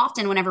 And so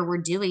often whenever we're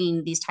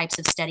doing these types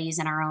of studies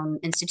in our own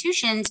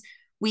institutions,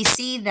 we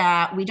see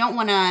that we don't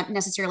want to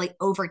necessarily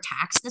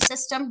overtax the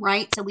system,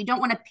 right? So we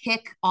don't want to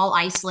pick all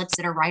isolates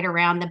that are right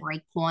around the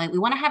breakpoint. We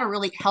want to have a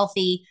really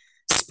healthy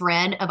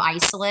spread of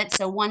isolates.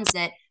 So ones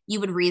that you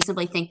would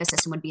reasonably think the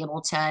system would be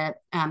able to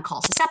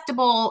call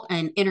susceptible,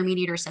 and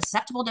intermediate or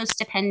susceptible dose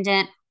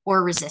dependent,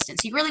 or resistant.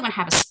 So you really want to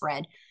have a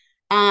spread.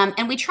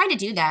 And we try to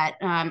do that,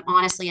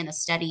 honestly, in the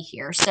study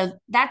here. So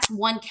that's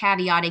one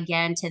caveat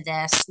again to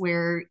this,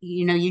 where,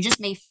 you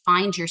just may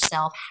find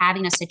yourself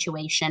having a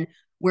situation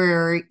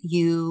where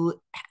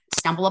you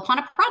stumble upon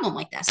a problem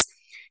like this.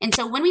 And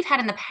so when we've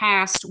had in the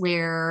past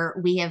where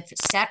we have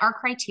set our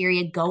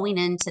criteria going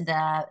into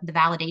the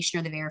validation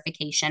or the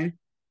verification,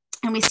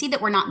 and we see that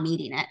we're not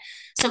meeting it.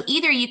 So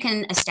either you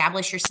can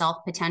establish yourself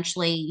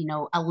potentially,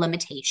 a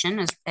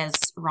limitation, as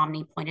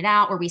Romney pointed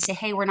out, or we say,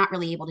 hey, we're not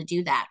really able to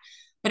do that.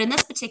 But in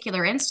this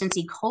particular instance,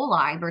 E.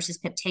 coli versus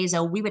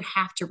Pip/Tazo, we would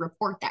have to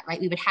report that,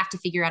 right? We would have to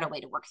figure out a way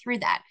to work through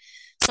that.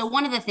 So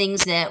one of the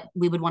things that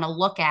we would want to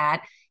look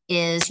at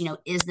is,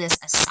 is this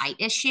a site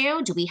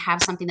issue? Do we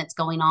have something that's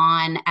going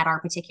on at our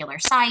particular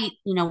site,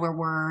 where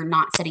we're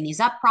not setting these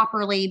up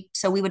properly?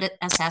 So we would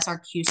assess our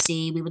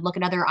QC. We would look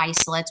at other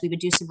isolates. We would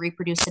do some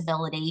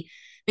reproducibility,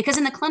 because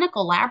in the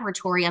clinical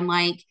laboratory,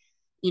 unlike,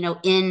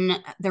 in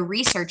the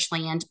research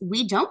land,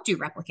 we don't do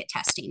replicate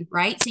testing,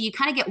 right? So you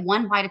kind of get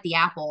one bite at the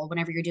apple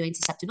whenever you're doing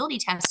susceptibility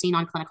testing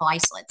on clinical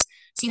isolates.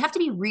 So you have to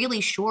be really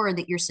sure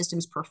that your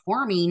system's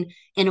performing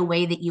in a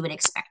way that you would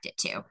expect it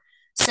to.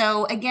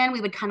 So again, we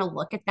would kind of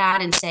look at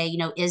that and say,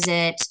 is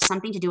it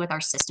something to do with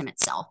our system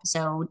itself?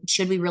 So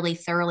should we really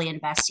thoroughly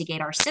investigate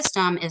our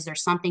system? Is there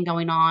something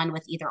going on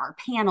with either our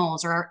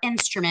panels or our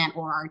instrument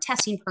or our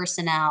testing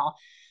personnel,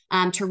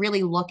 to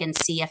really look and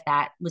see if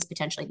that was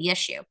potentially the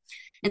issue?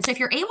 And so if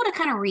you're able to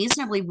kind of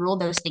reasonably rule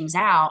those things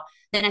out,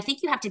 then I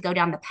think you have to go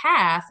down the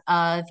path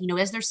of,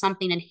 is there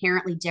something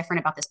inherently different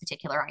about this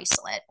particular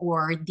isolate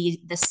or the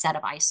set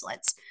of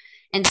isolates?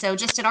 And so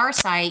just at our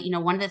site,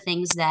 one of the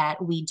things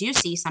that we do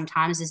see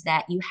sometimes is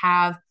that you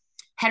have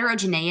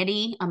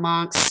heterogeneity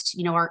amongst,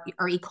 our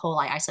E.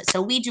 coli isolates.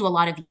 So we do a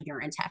lot of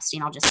urine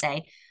testing, I'll just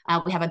say.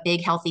 We have a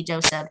big healthy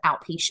dose of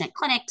outpatient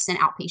clinics and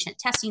outpatient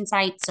testing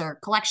sites or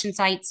collection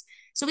sites.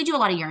 So we do a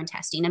lot of urine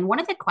testing. And one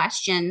of the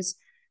questions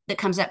that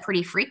comes up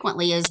pretty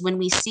frequently is when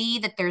we see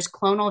that there's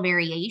clonal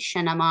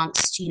variation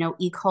amongst, E.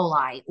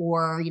 coli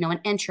or, an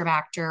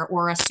Enterobacter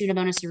or a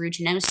Pseudomonas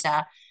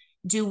aeruginosa,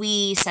 do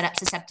we set up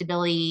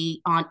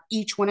susceptibility on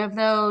each one of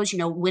those?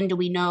 When do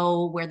we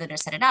know whether to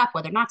set it up,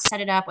 whether not to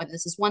set it up, whether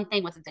this is one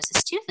thing, whether this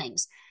is two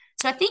things?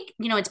 So I think,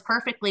 it's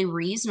perfectly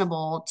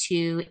reasonable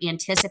to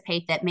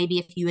anticipate that maybe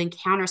if you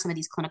encounter some of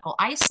these clinical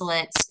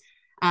isolates,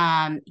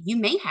 you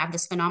may have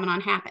this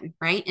phenomenon happen,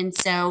 right? And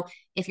so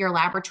if you're a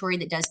laboratory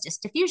that does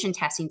disk diffusion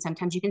testing,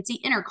 sometimes you can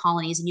see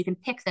intercolonies and you can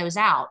pick those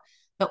out.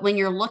 But when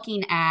you're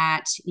looking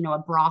at, a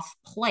broth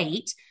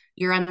plate,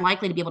 you're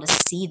unlikely to be able to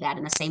see that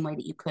in the same way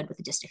that you could with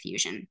a disk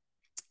diffusion.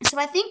 So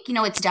I think,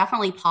 it's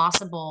definitely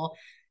possible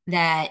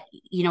that,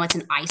 it's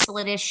an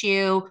isolate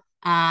issue.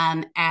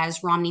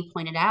 As Romney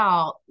pointed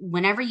out,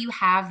 whenever you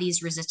have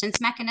these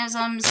resistance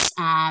mechanisms,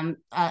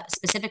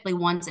 specifically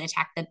ones that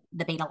attack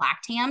the beta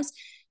lactams,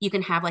 you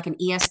can have like an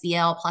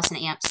ESBL plus an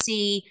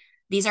AMP-C.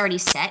 These are already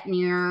set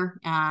near,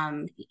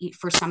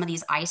 for some of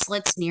these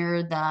isolates,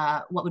 near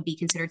what would be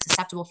considered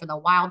susceptible for the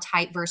wild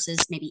type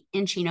versus maybe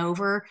inching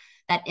over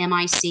that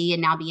MIC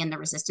and now be in the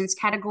resistance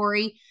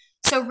category.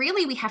 So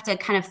really, we have to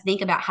kind of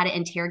think about how to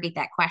interrogate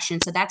that question.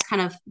 So that's kind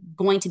of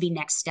going to be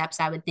next steps,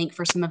 I would think,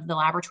 for some of the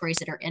laboratories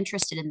that are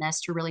interested in this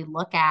to really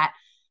look at,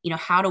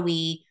 how do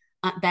we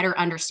better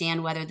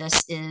understand whether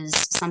this is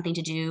something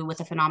to do with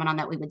a phenomenon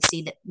that we would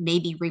see that may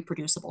be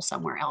reproducible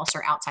somewhere else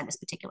or outside this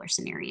particular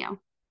scenario.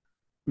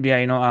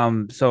 Yeah,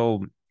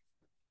 so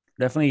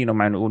definitely,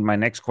 my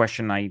next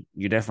question,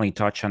 you definitely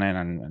touched on it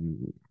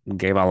and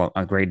gave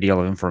a great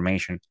deal of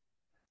information.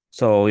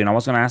 So, I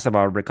was going to ask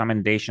about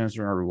recommendations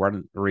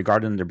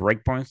regarding the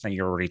breakpoints, and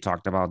you already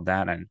talked about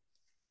that. And,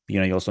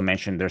 you also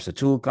mentioned there's a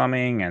tool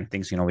coming and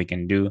things, we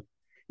can do.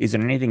 Is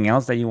there anything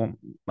else that you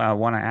want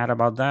to add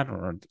about that?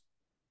 Or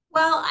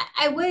Well,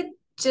 I would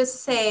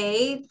just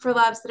say for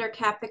labs that are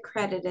CAP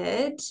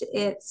accredited,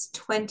 it's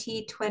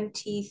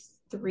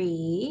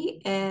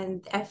 2023,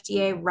 and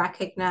FDA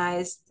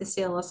recognized the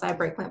CLSI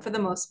breakpoint for the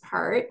most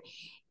part.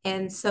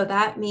 And so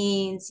that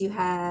means you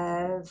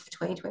have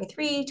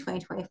 2023,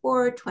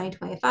 2024,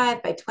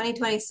 2025. By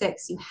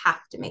 2026, you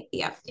have to make the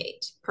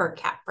update per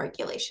CAP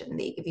regulation.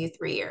 They give you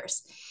 3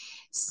 years.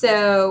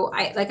 So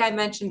like I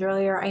mentioned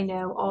earlier, I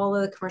know all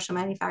of the commercial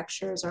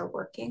manufacturers are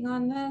working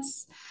on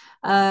this.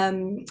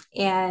 And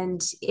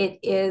it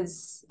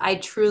is, I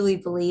truly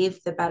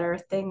believe, the better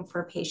thing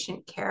for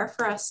patient care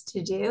for us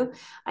to do.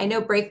 I know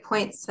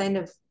breakpoints kind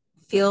of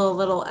feel a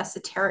little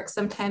esoteric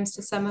sometimes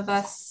to some of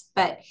us,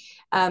 but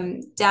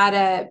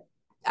data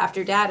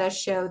after data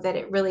show that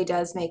it really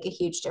does make a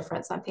huge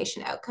difference on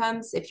patient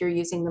outcomes if you're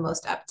using the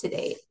most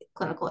up-to-date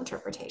clinical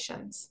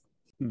interpretations.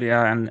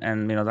 yeah,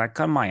 and that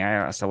caught my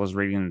eye as I was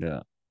reading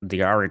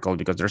the article,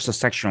 because there's a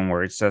section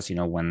where it says,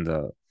 when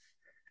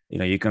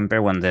you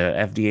compare when the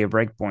FDA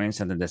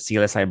breakpoints and then the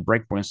CLSI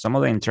breakpoints, some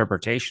of the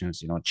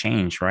interpretations,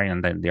 change, right?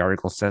 And then the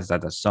article says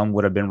that some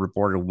would have been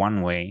reported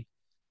one way,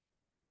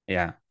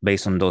 yeah,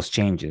 based on those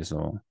changes.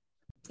 So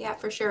Yeah,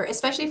 for sure.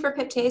 Especially for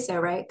Piptazo,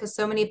 right? Because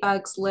so many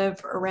bugs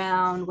live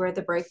around where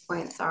the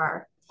breakpoints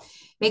are.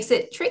 Makes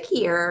it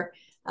trickier,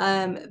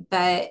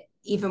 but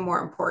even more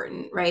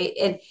important, right?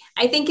 And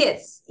I think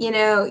it's,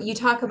 you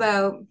talk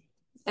about,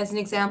 as an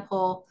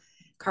example,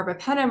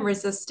 carbapenem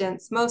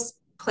resistance. Most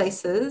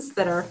places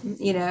that are,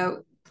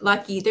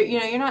 lucky,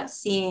 you're not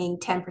seeing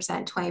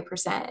 10%,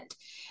 20%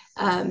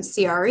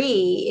 CRE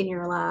in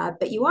your lab,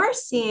 but you are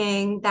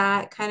seeing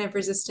that kind of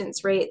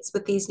resistance rates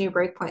with these new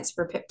breakpoints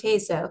for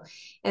Piptazo.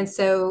 And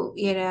so,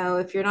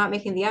 if you're not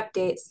making the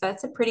updates,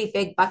 that's a pretty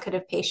big bucket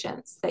of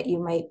patients that you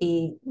might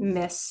be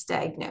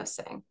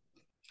misdiagnosing.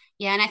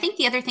 Yeah, and I think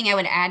the other thing I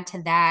would add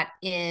to that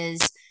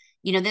is,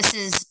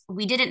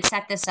 we didn't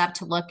set this up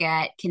to look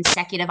at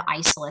consecutive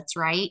isolates,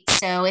 right?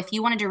 So if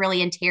you wanted to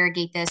really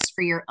interrogate this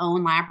for your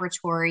own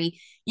laboratory,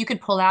 you could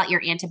pull out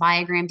your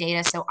antibiogram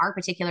data. So our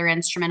particular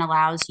instrument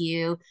allows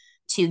you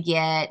to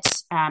get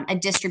a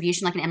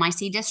distribution, like an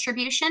MIC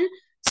distribution.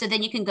 So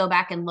then you can go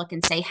back and look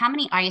and say how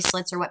many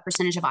isolates or what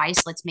percentage of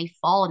isolates may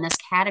fall in this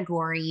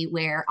category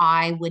where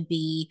I would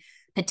be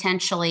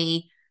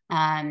potentially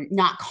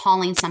not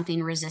calling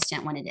something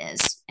resistant when it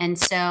is. And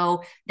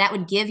so that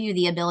would give you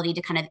the ability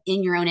to kind of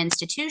in your own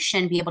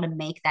institution be able to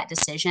make that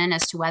decision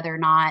as to whether or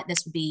not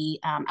this would be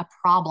a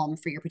problem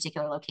for your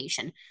particular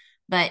location.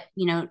 But,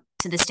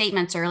 to the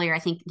statements earlier, I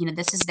think,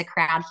 this is the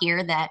crowd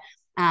here that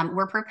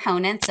we're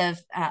proponents of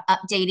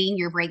updating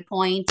your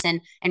breakpoints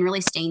and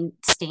really staying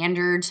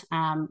standard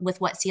with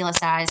what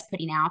CLSI is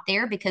putting out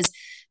there, because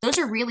those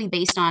are really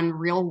based on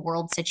real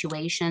world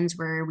situations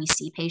where we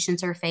see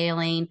patients are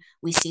failing,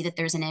 we see that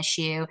there's an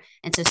issue.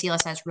 And so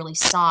CLSI has really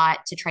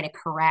sought to try to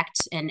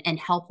correct and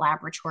help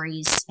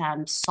laboratories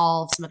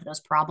solve some of those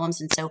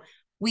problems. And so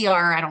we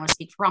are, I don't want to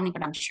speak for Romney,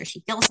 but I'm sure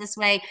she feels this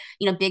way,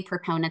 big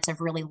proponents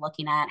of really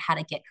looking at how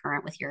to get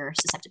current with your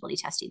susceptibility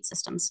testing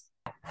systems.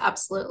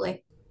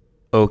 Absolutely.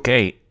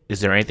 okay, is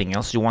there anything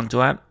else you want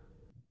to add?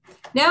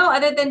 No,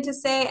 other than to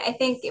say, I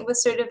think it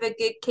was sort of a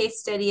good case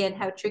study in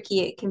how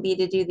tricky it can be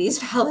to do these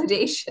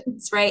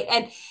validations, right?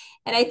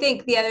 And I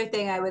think the other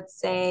thing I would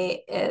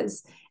say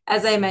is,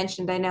 as I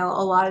mentioned, I know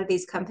a lot of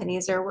these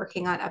companies are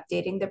working on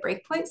updating the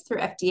breakpoints through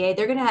FDA.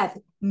 They're going to have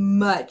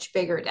much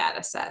bigger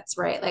data sets,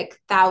 right? Like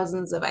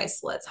thousands of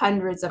isolates,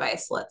 hundreds of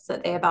isolates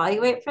that they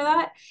evaluate for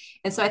that.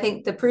 And so I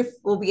think the proof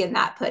will be in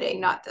that pudding,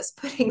 not this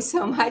pudding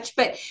so much.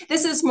 But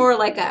this is more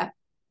like a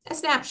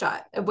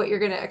snapshot of what you're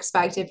going to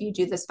expect if you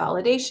do this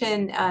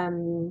validation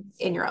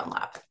in your own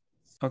lab.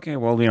 Okay,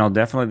 well,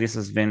 definitely this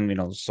has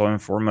been, so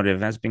informative.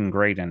 That's been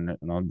great, and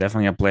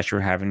definitely a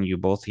pleasure having you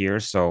both here.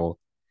 So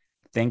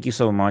thank you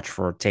so much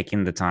for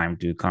taking the time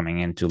to coming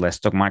into Let's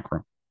Talk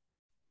Micro.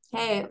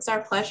 Hey, it was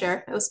our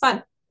pleasure. It was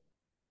fun.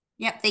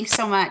 Yep, thanks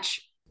so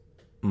much.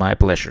 My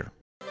pleasure.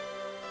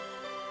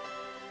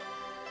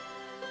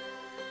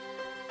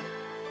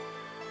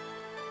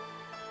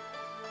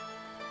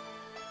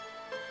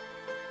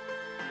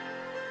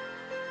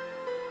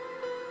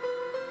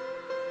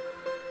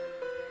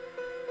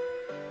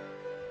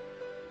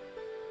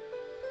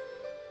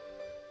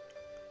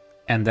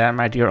 And that,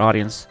 my dear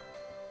audience,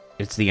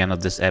 it's the end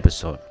of this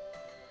episode.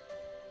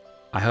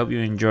 I hope you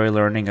enjoy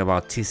learning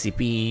about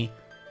TCP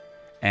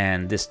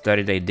and this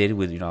study they did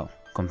with,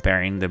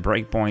 comparing the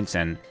breakpoints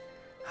and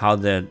how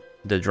the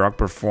drug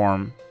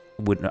performed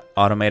with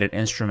automated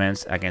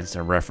instruments against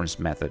a reference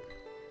method.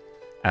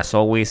 As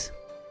always,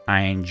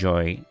 I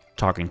enjoy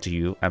talking to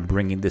you and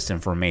bringing this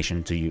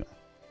information to you.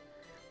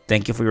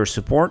 Thank you for your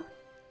support.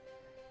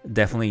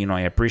 Definitely,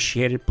 I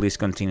appreciate it. Please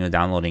continue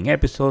downloading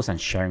episodes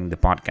and sharing the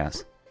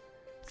podcast.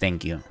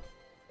 Thank you.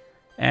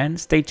 And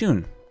stay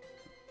tuned.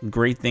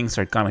 Great things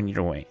are coming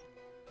your way.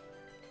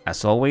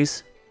 As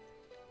always,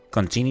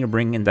 continue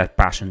bringing that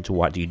passion to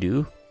what you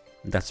do.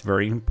 That's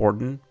very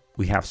important.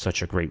 We have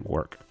such a great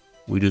work.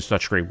 We do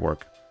such great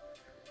work.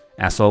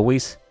 As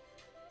always,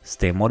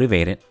 stay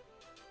motivated,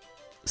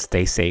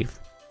 stay safe,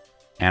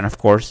 and of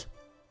course,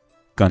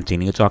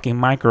 continue talking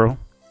micro.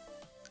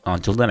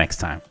 Until the next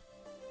time.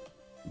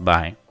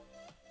 Bye.